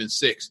York would have been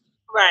 6.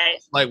 Right.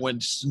 Like when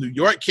New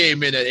York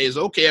came in at 8,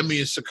 okay, I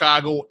mean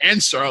Chicago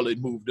and Charlotte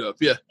moved up.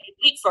 Yeah.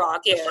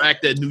 Leapfrog, yeah. The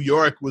fact that New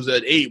York was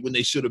at 8 when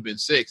they should have been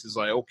 6 is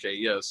like, okay,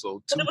 yeah.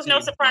 So there was no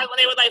surprise when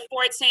they were like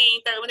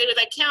 14, 30, when they were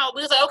like count.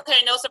 We was like,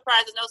 okay, no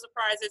surprises, no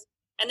surprises.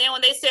 And then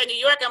when they said New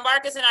York, and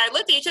Marcus and I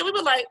looked at each other, we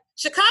were like,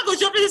 Chicago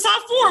jumped in the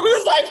top 4. We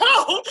was like,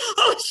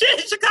 oh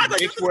shit, Chicago.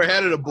 They were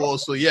ahead of the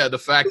Bulls. So yeah, the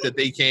fact that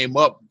they came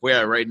up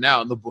where right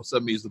now,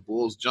 that means the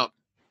Bulls jumped.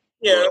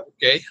 Yeah.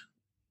 Okay.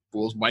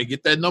 Bulls might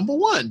get that number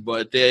 1,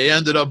 but they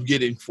ended up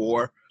getting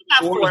 4.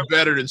 4 is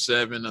better than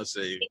 7, I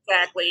say.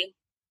 Exactly.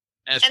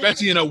 And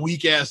especially in a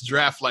weak ass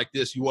draft like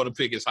this, you want to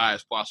pick as high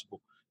as possible.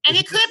 And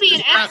it could be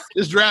an asset.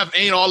 This draft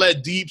ain't all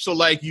that deep, so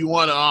like you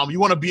want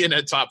to be in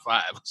that top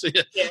 5. So,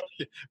 yeah.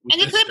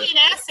 And it could be an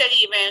asset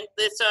even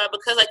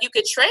because like you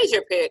could trade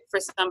your pick for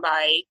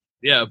somebody.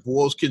 Yeah,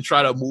 Bulls can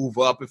try to move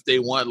up if they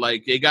want.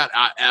 Like they got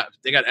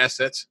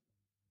assets.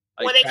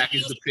 Like well, they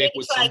package the pick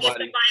with somebody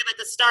like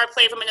a star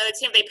player from another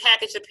team. They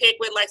package the pick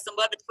with like some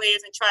other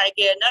players and try to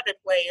get another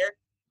player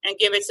and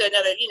give it to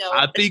another.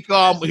 I think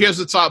here's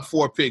the top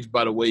 4 picks,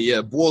 by the way.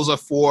 Yeah, Bulls are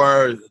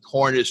 4,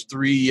 Hornets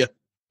 3,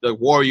 the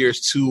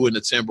Warriors 2, and the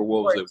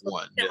Timberwolves at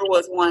 1.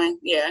 Timberwolves 1,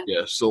 yeah.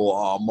 Yeah,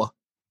 so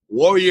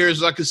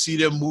Warriors, I could see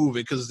them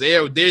moving because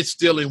they're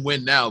still in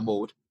win now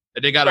mode.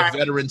 And they got a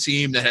veteran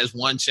team that has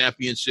 1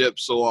 championship.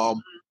 So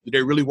do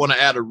they really want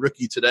to add a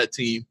rookie to that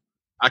team?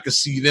 I could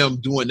see them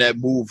doing that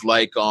move,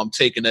 like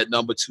taking that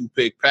number 2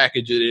 pick,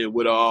 package it in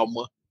with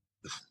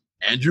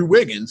Andrew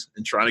Wiggins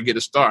and trying to get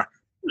a star.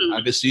 Mm-hmm.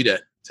 I could see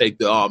that. Take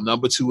the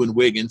number 2 in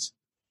Wiggins,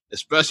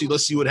 especially.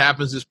 Let's see what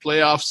happens this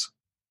playoffs.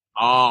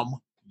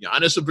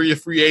 Giannis will be a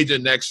free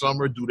agent next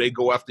summer. Do they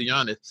go after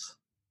Giannis?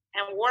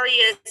 And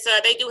Warriors,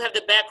 they do have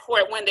the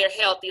backcourt when they're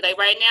healthy. Like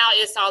right now,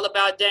 it's all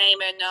about Dame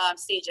and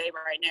CJ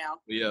right now.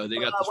 Yeah, they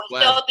got the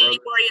splash. Healthy,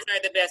 Warriors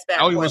are the best backcourt. I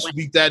don't even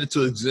speak that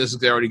into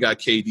existence. They already got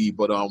KD.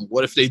 But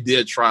what if they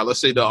did try? Let's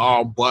say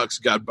the Bucks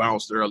got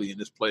bounced early in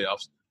this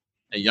playoffs,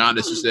 and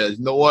Giannis says,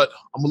 "You know what?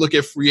 I'm gonna look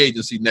at free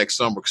agency next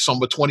summer.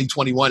 Summer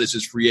 2021 is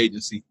his free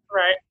agency."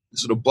 Right.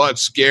 So the Bucks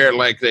scared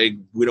like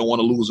we don't want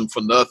to lose him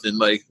for nothing.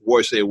 Like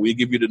Warriors say, we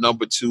give you the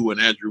number 2 and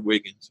Andrew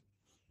Wiggins,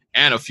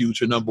 and a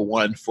future number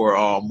 1 for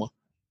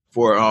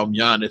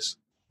Giannis.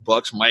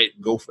 Bucks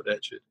might go for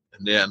that shit,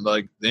 and then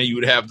you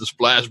would have the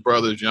Splash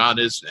Brothers,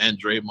 Giannis and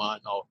Draymond.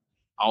 I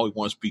always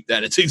want to speak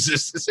that into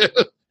existence.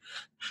 The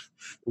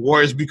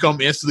Warriors become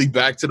instantly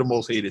back to the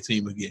most hated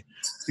team again.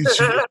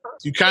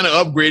 You kind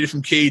of upgraded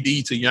from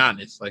KD to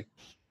Giannis,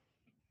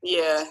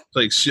 yeah,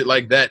 like shit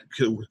like that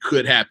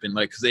could happen.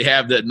 Like, because they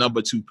have that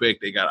number 2 pick,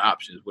 they got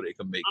options where they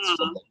can make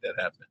stuff like that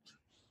happen.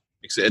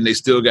 And they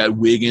still got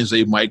Wiggins.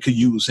 They could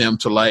use him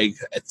to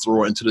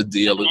throw into the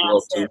deal as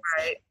well too.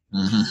 Right.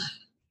 Mm-hmm.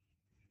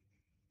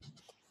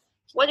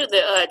 What do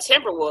the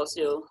Timberwolves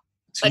do?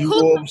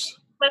 Timberwolves.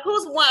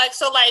 Who's one?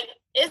 So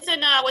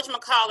isn't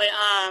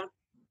whatchamacallit,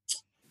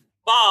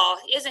 Ball?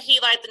 Isn't he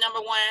the number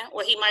 1,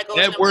 or he might go?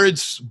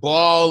 Edwards,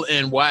 Ball,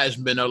 and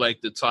Wiseman are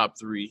the top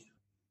 3.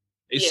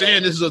 They're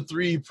saying this is a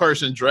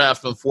 3-person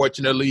draft,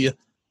 unfortunately,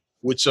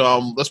 which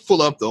let's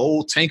pull up the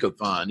old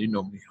Tankathon. You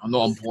know me. I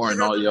know I'm boring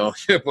all y'all,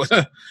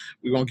 but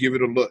we're going to give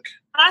it a look.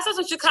 I saw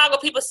some Chicago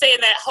people saying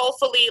that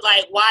hopefully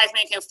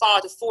Wiseman can fall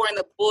to 4 and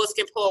the Bulls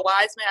can pull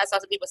Wiseman. I saw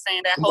some people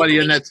saying that. Somebody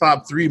in that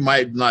top 3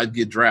 might not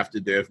get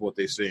drafted there is what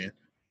they're saying.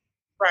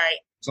 Right.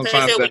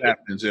 Sometimes that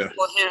happens, yeah.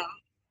 For him.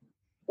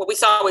 What we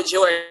saw with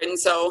Jordan,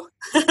 so...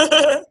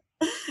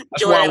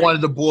 That's why I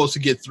wanted the Bulls to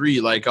get 3.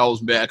 I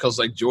was mad because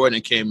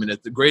Jordan came in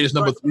at the greatest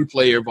number 3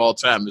 player of all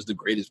time is the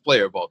greatest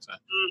player of all time.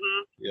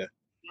 Mm-hmm. Yeah.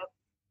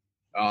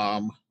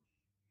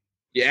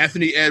 Yep.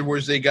 Anthony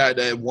Edwards, they got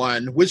that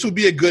 1, which would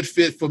be a good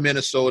fit for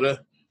Minnesota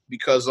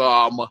because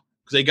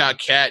they got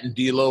Cat and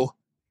D'Lo,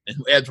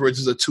 and Edwards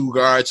is a 2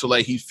 guard, so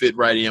he fit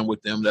right in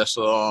with them. That's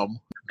a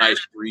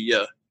nice 3.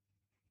 Yeah.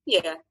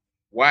 Yeah.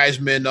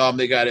 Wiseman,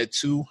 they got at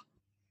 2.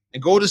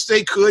 And Golden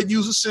State could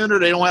use a center.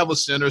 They don't have a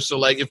center.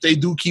 So, if they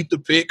do keep the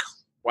pick,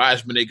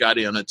 Wiseman, they got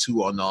in at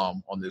 2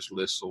 on this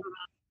list. So,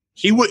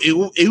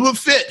 it would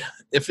fit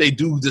if they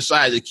do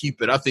decide to keep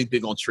it. I think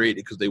they're going to trade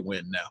it because they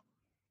win now.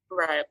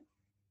 Right.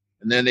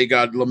 And then they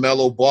got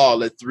LaMelo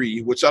Ball at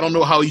 3, which I don't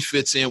know how he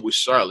fits in with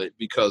Charlotte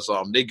because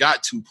they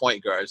got 2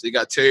 point guards. They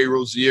got Terry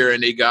Rozier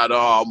and they got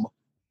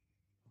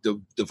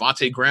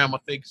Devontae Graham, I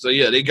think. So,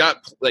 yeah, they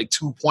got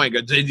 2 point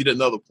guards. They need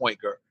another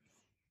point guard.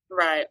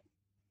 Right.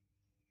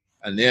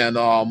 And then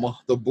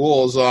the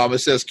Bulls, it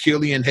says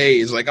Killian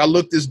Hayes. I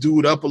looked this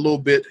dude up a little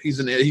bit. He's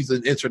an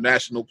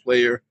international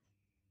player.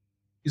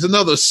 He's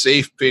another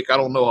safe pick. I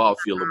don't know how I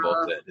feel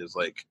about that. It's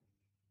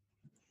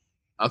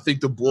I think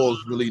the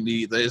Bulls really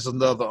need. There's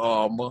another.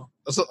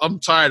 I'm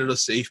tired of the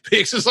safe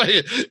picks. It's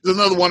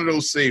another one of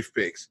those safe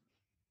picks.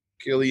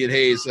 Killian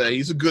Hayes.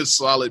 He's a good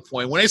solid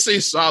point. When they say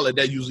solid,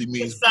 that usually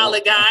means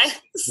solid guy.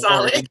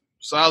 Solid.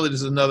 Solid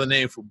is another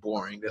name for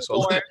boring. That's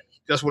all.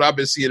 That's what I've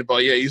been seeing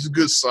about. Yeah, he's a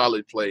good,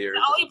 solid player.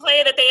 The only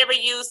player that they ever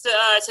used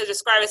to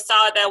describe as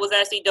solid that was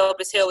actually dope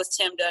as hell was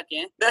Tim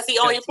Duncan. That's the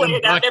only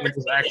player that I've ever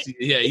seen.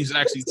 He's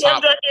actually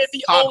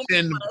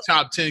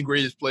top 10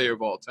 greatest player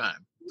of all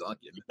time.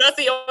 Duncan. That's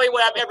the only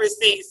one I've ever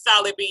seen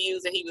solid be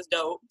used, and he was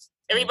dope.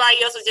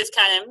 Everybody else was just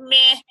kind of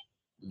meh.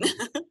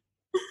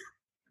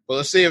 Well,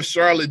 let's say if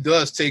Charlotte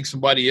does take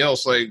somebody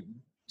else, like,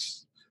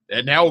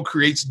 and now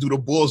creates, do the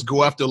Bulls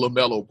go after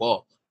LaMelo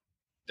Ball?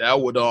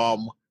 That would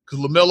because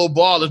LaMelo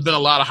Ball, there's been a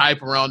lot of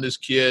hype around this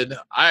kid.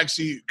 I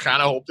actually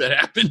kind of hope that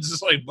happens.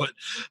 It's like, but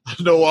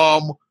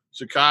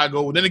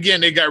Chicago. Then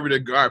again, they got rid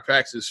of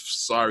Garpax's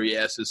sorry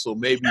asses, so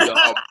maybe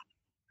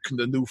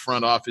the new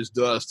front office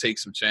does take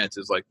some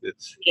chances like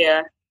this.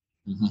 Yeah,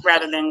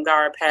 rather than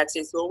Garpax.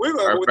 So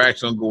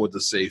Garpax gonna go with the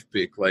safe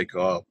pick. Like,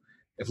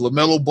 if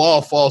LaMelo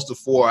Ball falls to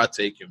 4, I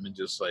take him and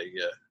just like,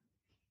 yeah.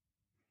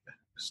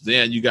 So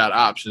then you got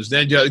options.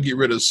 Then you got to get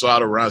rid of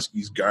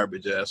Satoransky's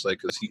garbage ass, like,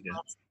 because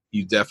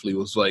he definitely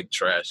was like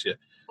trash. Yeah.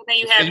 And then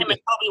you have him and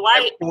Kobe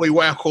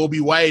White. Kobe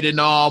White and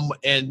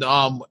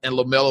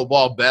LaMelo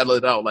Ball battle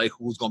it out, like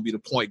who's gonna be the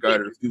point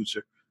guard of the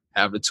future.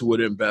 Have the two of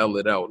them battle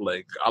it out.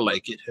 Like, I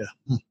like it. Yeah.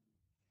 And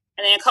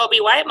then Kobe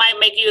White might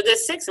make you a good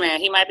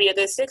 6-man. He might be a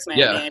good 6-man.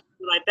 Yeah. Man,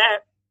 like that.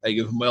 Like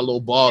if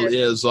LaMelo Ball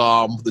is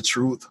the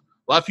truth.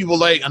 A lot of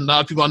people I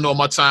know on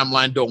my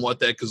timeline don't want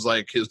that because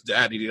like his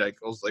daddy, like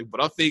I was like,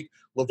 but I think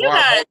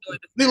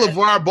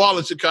LeVar Ball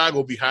in Chicago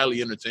will be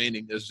highly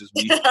entertaining. That's just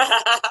me. Man.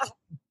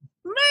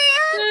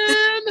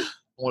 I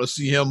want to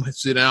see him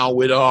sit down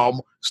with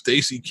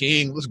Stacey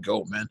King. Let's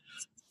go, man.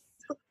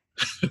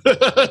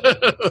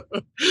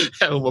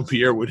 Have him up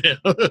here with him.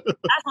 I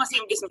just want to see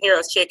him get some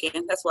Harris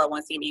chicken. That's why I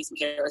want to see him eat some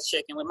Harris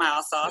chicken with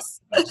mild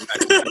sauce.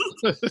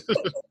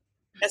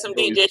 And some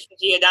DJ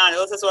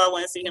Giordano's. That's what I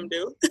want to see him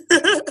do.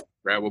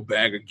 Grab a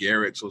bag of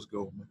Garrett's. Let's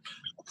go, man.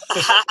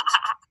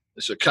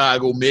 The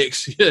Chicago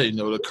mix. Yeah,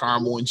 the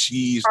caramel and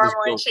cheese.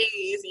 Caramel and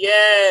cheese,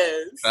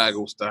 yes.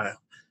 Chicago style.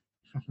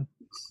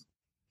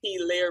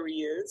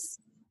 Hilarious.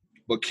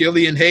 But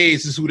Killian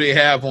Hayes is who they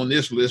have on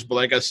this list. But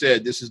like I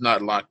said, this is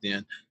not locked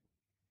in.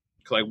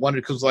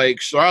 Because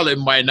Charlotte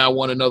might not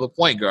want another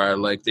point guard.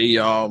 Like they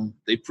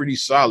pretty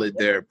solid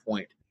there at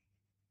point.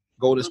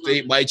 Golden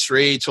State might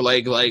trade to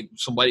like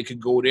somebody could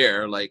go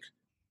there. Like,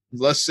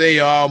 let's say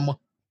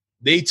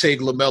they take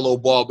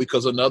LaMelo Ball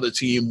because another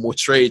team will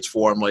trades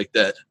for him like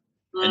that,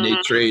 and they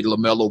trade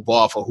LaMelo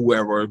Ball for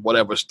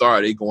whatever star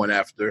they going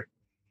after,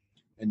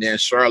 and then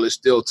Charlotte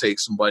still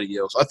takes somebody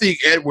else. I think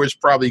Edwards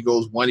probably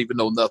goes 1, even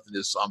though nothing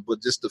is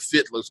but just the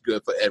fit looks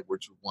good for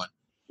Edwards with 1.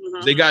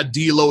 They got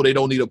D'Lo, they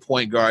don't need a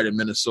point guard in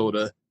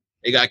Minnesota.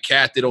 They got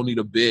Cat, they don't need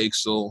a big,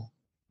 so.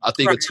 I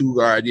think a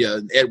 2-guard,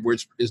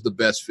 Edwards is the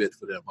best fit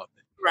for them, I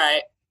think.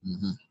 Right.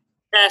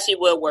 That actually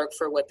will work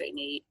for what they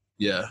need.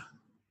 Yeah.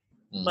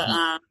 But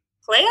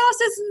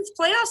playoffs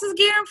is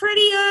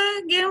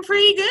getting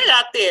pretty good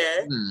out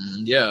there.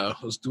 Yeah.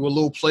 Let's do a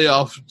little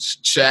playoff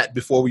chat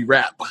before we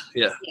wrap.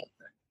 Yeah.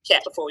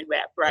 Chat before we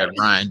wrap, right.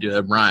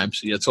 That rhymes.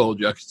 See, I told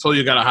you I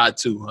got a hot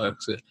 2. Like I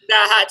said.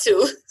 Got a hot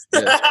 2.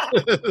 Yeah.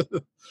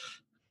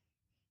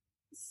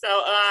 So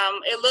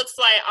it looks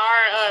like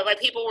our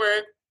people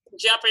were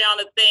jumping on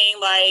the thing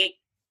like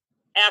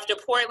after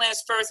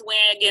Portland's first win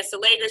against the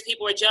Lakers,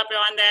 people were jumping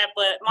on that.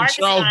 But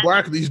Charles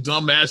Barkley's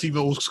dumbass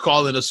even was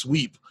calling a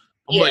sweep.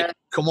 I'm like,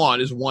 come on,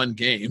 it's one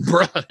game,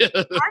 bro.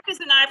 Marcus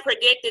and I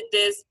predicted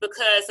this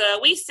because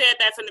we said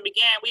that from the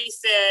beginning. We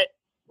said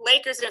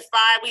Lakers in 5.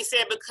 We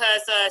said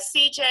because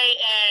CJ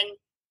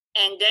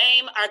and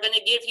Dame are going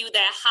to give you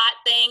that hot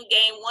thing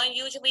game 1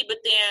 usually, but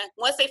then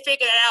once they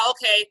figure it out,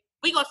 okay,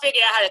 we're going to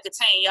figure out how to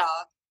contain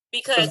y'all.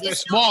 Because they're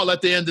small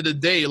at the end of the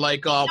day.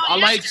 Like I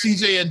like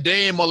CJ and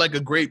Dame are like a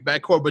great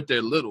backcourt, but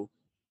they're little.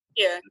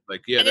 Yeah.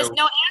 Like and there's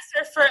no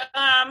answer for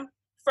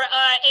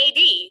AD.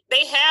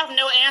 They have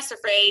no answer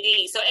for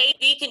AD. So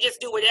AD can just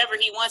do whatever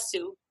he wants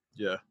to.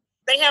 Yeah.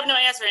 They have no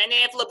answer. And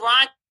then if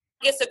LeBron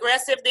gets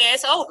aggressive, then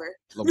it's over.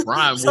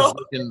 LeBron was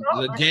in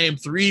the game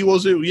 3,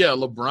 was it? Yeah,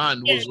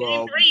 LeBron was.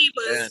 Game 3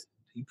 was.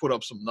 He put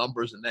up some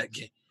numbers in that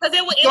game.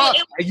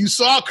 You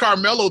saw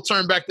Carmelo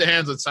turn back the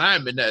hands of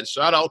time in that.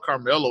 Shout out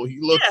Carmelo. He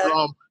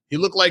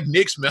looked like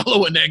Knicks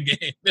Melo in that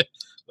game.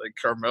 Like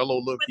Carmelo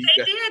looked.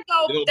 But they did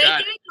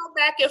go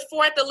back and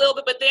forth a little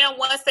bit, but then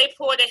once they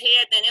pulled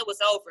ahead, then it was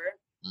over.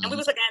 And we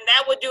was like, and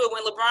that would do it.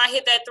 When LeBron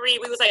hit that 3,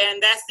 we was like,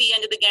 and that's the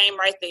end of the game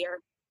right there.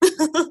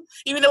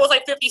 Even though it was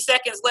like 50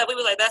 seconds left, we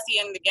was like, that's the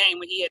end of the game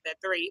when he hit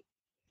that 3.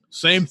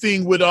 Same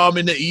thing with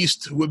in the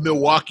East with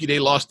Milwaukee. They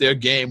lost their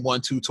game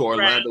 1-2 to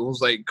Orlando. Right. It was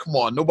like, come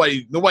on,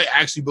 nobody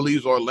actually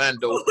believes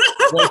Orlando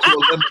going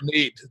to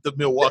eliminate the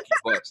Milwaukee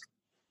Bucks.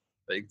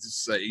 Like,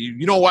 just say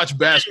you don't watch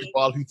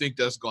basketball if you think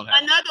that's going to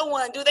happen. Another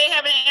one. Do they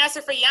have an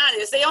answer for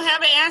Giannis? They don't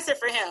have an answer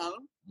for him.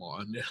 Come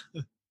on.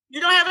 You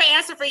don't have an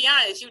answer for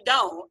Giannis. You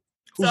don't.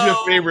 Who's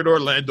your favorite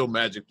Orlando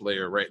Magic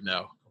player right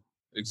now?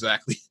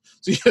 Exactly.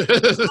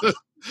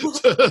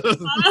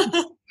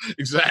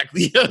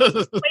 Exactly. Wait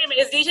a minute,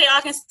 is DJ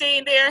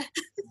Augustine there?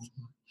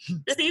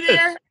 Is he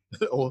there?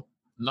 Oh,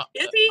 No,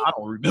 Is he? I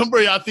don't remember.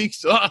 I think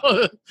so. I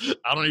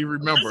don't even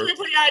remember. That's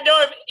the only player I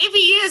know. If he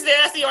is there,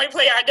 that's the only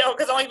player I know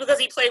because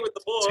he played with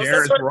the Bulls.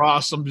 Terrence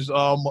Ross, I'm just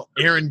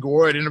Aaron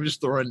Gordon. I'm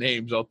just throwing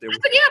names out there. I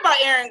forget about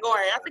Aaron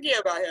Gordon. I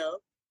forget about him.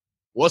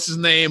 What's his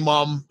name?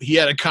 He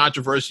had a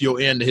controversial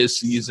end to his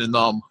season.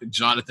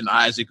 Jonathan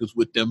Isaac was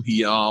with them.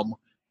 He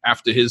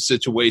after his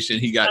situation,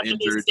 he got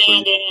injured.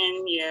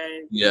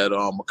 He had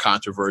a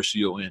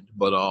controversial end.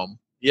 But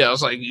yeah, I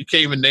was like, you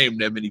can't even name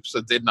them, and he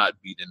said they're not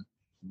beating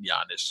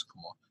Giannis.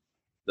 Come on,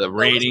 the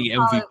reigning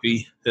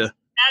MVP. Yeah.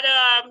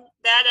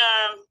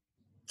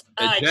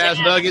 That Jazz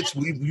Nuggets.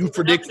 You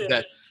predicted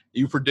that.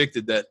 You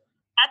predicted that.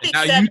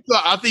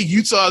 I think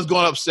Utah is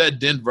going to upset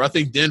Denver. I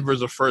think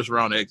Denver's a first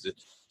round exit.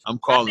 I'm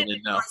calling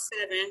it now.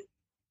 7.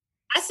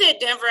 I said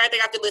Denver. I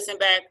think I have to listen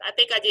back. I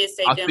think I did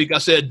say Denver. I think I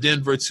said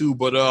Denver too,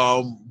 but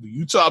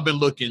Utah been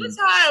looking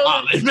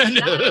solid, man.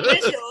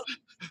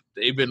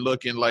 They've been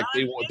looking like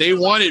they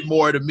wanted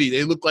more to me.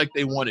 They look like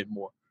they wanted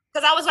more.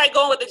 Because I was like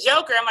going with the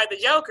Joker. I'm like the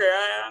Joker.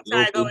 I'm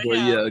trying to go with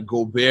him. Yeah,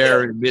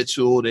 Gobert and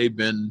Mitchell. They've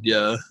been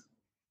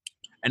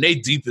and they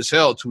deep as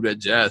hell too. That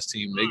Jazz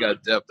team. They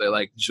got depth. They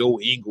like Joe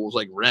Ingles,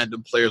 like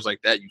random players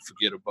like that you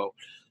forget about.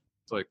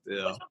 Like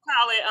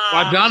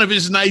Bogdanovich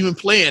is not even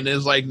playing.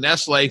 It's like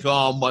that's like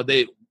I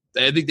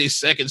think they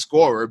second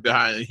scorer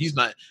behind. He's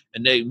not,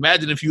 and they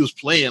imagine if he was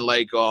playing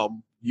like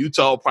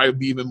Utah would probably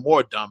be even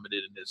more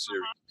dominant in this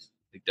series.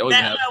 They don't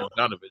even have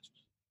Bogdanovich.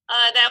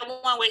 That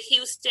one with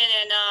Houston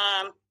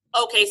and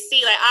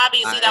OKC, like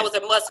obviously that was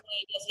a must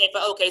win yesterday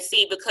for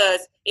OKC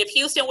because if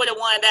Houston would have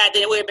won that,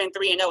 then it would have been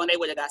 3-0 and they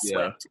would have got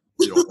swept.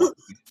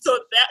 So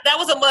that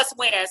was a must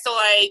win. So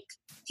like.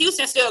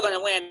 Houston's still going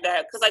to win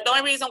that because, like, the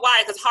only reason why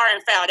is because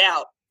Harden fouled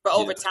out for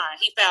overtime.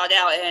 He fouled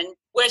out, and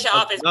where's your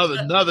offense?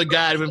 Another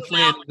guy been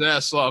playing his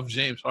ass off,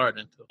 James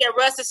Harden. Yeah,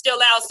 Russ is still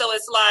out, so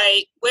it's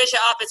like, where's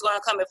your offense going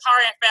to come? If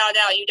Harden fouled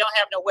out, you don't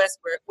have no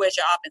Westbrook. Where's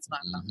your offense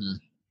going to come?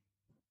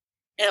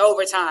 In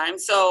overtime,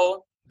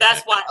 so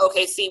that's why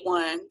OKC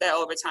won that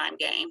overtime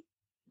game.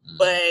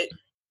 But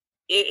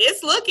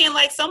it's looking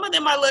like some of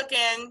them are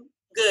looking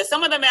good.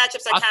 Some of the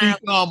matchups are kind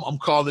of. I'm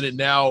calling it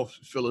now.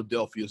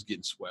 Philadelphia's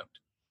getting swept.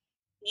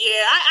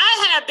 Yeah,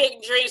 I had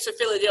big dreams for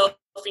Philadelphia.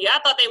 I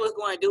thought they was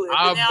going to do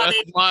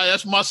it.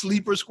 That's my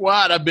sleeper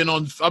squad. I've been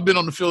on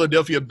the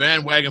Philadelphia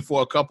bandwagon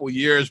for a couple of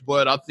years,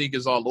 but I think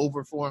it's all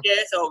over for them. Yeah,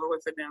 it's over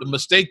with for them. The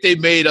mistake they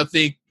made, I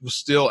think, was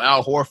still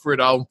Al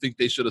Horford. I don't think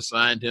they should have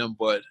signed him,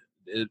 but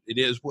it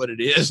is what it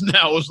is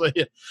now. It's like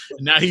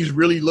now he's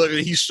really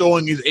looking. He's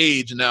showing his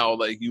age now.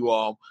 Like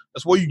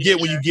that's what you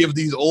get when you give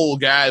these old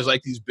guys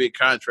like these big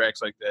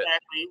contracts like that.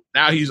 Exactly.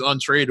 Now he's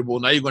untradeable.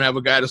 Now you're gonna have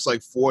a guy that's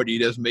like 40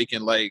 that's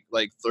making like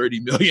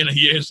 $30 million a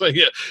year. It's like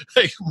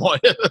come on,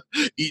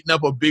 eating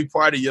up a big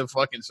part of your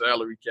fucking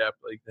salary cap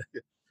like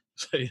that.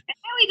 And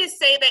can we just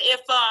say that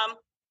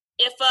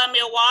if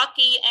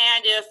Milwaukee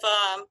and if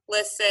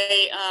let's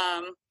say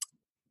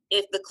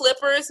if the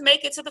Clippers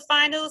make it to the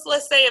finals,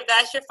 let's say if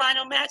that's your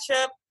final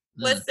matchup,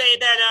 let's say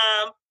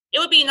that it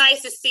would be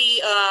nice to see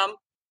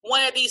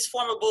one of these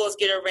former Bulls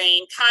get a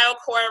ring, Kyle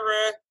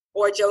Korver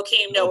or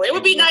Joakim Noah. It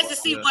would be nice to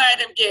see one of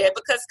them get it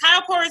because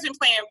Kyle Korver's been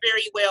playing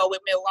very well with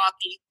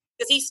Milwaukee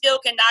because he still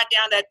can knock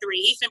down that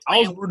three. He's been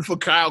playing. I was rooting for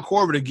Kyle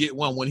Korver to get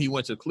one when he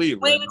went to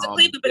Cleveland. When he went to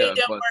Cleveland, but it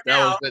didn't work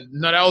out.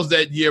 That was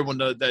that year when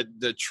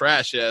the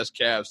trash-ass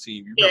Cavs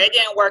team. Yeah, it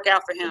didn't work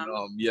out for him.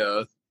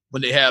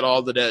 When they had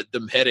all of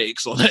them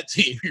headaches on that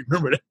team. You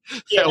remember that?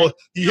 Yeah,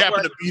 he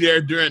happened to be there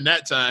during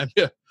that time.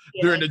 Yeah.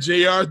 During the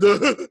JR.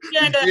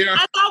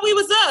 I thought we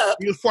was up.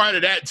 He was part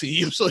of that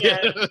team. So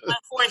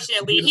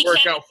unfortunately. It didn't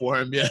work out for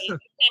him, yeah.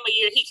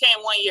 He came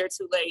 1 year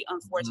too late,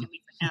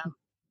 unfortunately for him.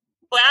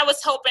 But I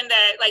was hoping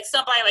that like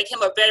somebody like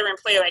him, a veteran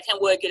player like him,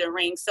 would get a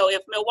ring. So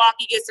if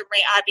Milwaukee gets a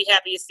ring, I'd be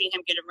happy to see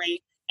him get a ring.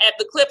 And if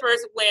the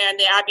Clippers win,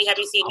 then I'd be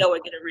happy to see Noah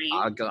get a ring.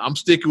 I'm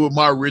sticking with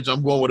my original.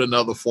 I'm going with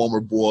another former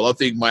Bull. I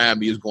think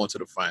Miami is going to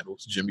the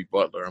finals. Jimmy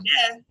Butler.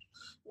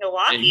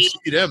 Milwaukee. And you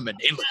see them, and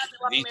they look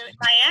amazing.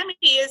 Miami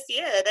is,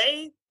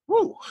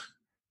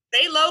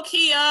 they low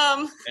key.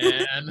 And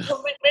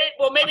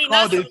well, maybe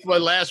I not. For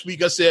last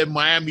week, I said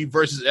Miami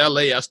versus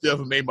LA. I still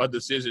haven't made my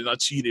decision. I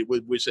cheated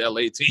with which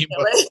LA team.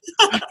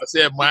 But I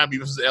said Miami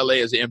versus LA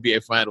as the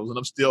NBA Finals, and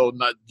I'm still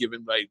not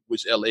giving like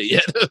which LA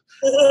yet.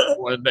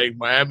 One day,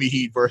 Miami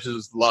Heat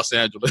versus Los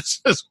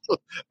Angeles. That's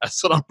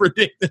what I'm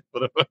predicting.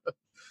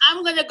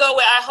 I'm gonna go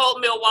with I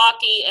hope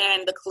Milwaukee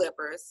and the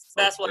Clippers.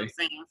 That's what I'm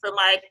saying for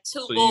my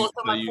Bulls,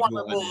 for my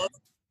former Bulls.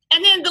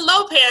 And then the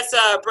Lopez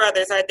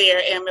brothers are there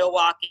in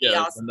Milwaukee. Yeah,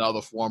 also.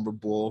 Another former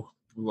Bull,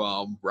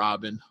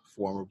 Robin,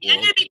 former Bull.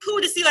 And it'd be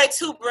cool to see like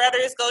two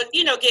brothers go,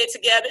 get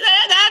together.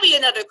 That'd be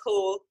another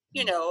cool,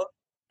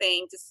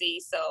 thing to see.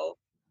 So,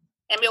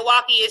 and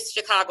Milwaukee is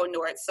Chicago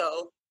North,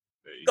 so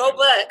go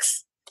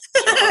Bucks.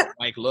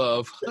 Mike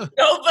Love.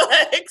 Go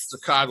Bucks.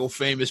 Chicago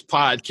famous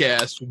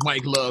podcast with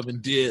Mike Love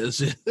and Diz.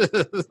 For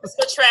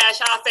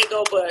trash, I'll say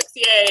go Bucks.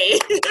 Yay.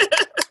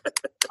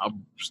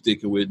 I'm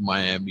sticking with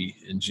Miami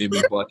and Jimmy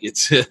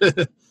Buckets.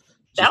 That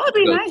would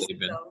be nice.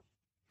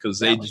 Because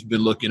they just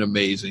been looking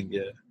amazing.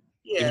 Yeah.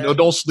 Yeah. You know,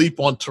 don't sleep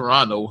on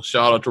Toronto.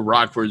 Shout out to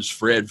Rockford's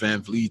Fred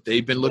VanVleet.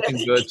 They've been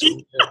looking good too.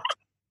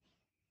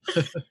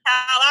 Kyle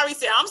Lowry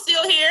said, "I'm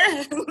still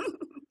here."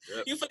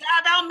 Yep. You forgot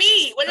about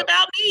me. What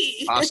about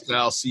me?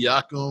 Pascal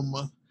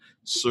Siakam,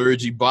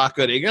 Serge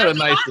Ibaka. They got a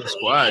nice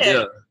squad.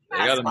 Yeah, they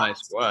got a nice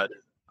squad.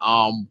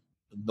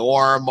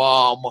 Norm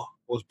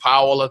was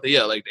Powell.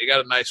 Yeah, like they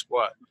got a nice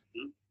squad.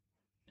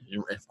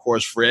 Mm-hmm. And of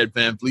course, Fred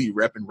VanVleet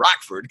repping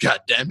Rockford.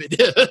 God damn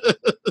it.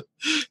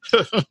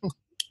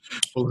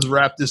 Well, let's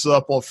wrap this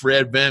up on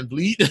Fred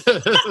VanVleet.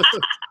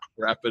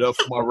 Wrap it up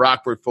for my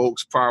Rockford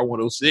folks. Power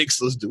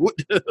 106. Let's do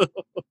it.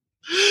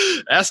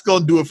 That's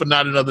going to do it for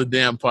Not Another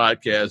Damn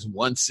Podcast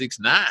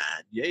 169.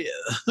 Yeah.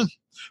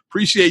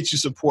 Appreciate you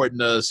supporting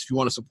us. If you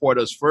want to support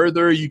us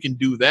further, you can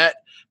do that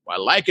by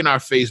liking our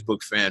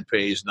Facebook fan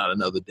page, Not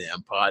Another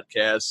Damn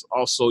Podcast.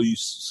 Also, you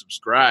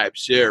subscribe,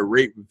 share,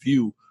 rate,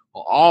 review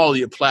on all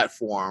your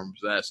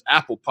platforms. That's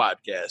Apple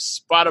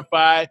Podcasts,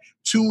 Spotify,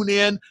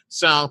 TuneIn,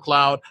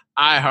 SoundCloud,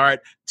 iHeart,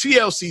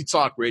 TLC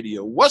Talk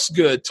Radio. What's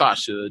good,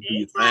 Tasha? Do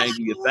your thing,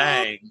 do your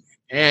thing.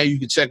 And you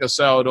can check us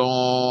out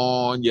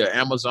on your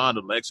Amazon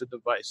Alexa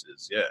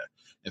devices. Yeah.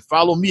 And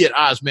follow me at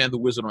Ozman the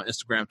Wizard on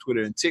Instagram,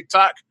 Twitter, and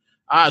TikTok.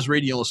 Oz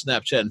Radio on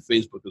Snapchat and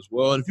Facebook as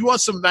well. And if you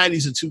want some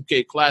 90s and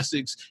 2K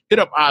classics, hit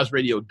up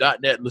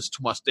ozradio.net and listen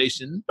to my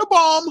station, The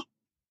Bomb.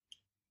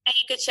 And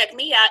you can check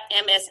me out,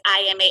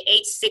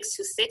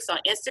 MSIMAH626 on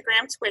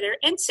Instagram, Twitter,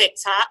 and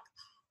TikTok.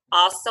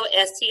 Also,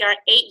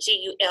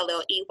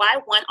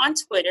 STR8GULLEY1 on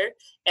Twitter,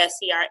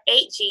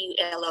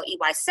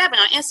 STR8GULLEY7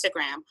 on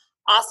Instagram.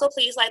 Also,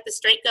 please like the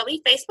Straight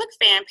Gully Facebook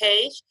fan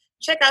page.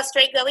 Check out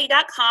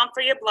straightgully.com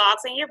for your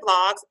blogs and your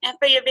vlogs. And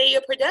for your video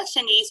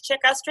production needs,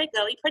 check out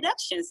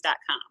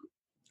straightgullyproductions.com.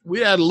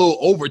 We had a little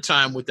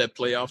overtime with that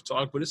playoff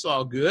talk, but it's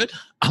all good.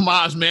 I'm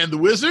Ozman the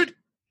Wizard.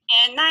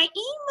 And Naima.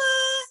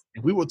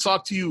 And we will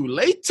talk to you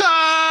later.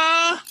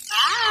 Bye.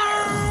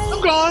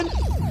 I'm gone.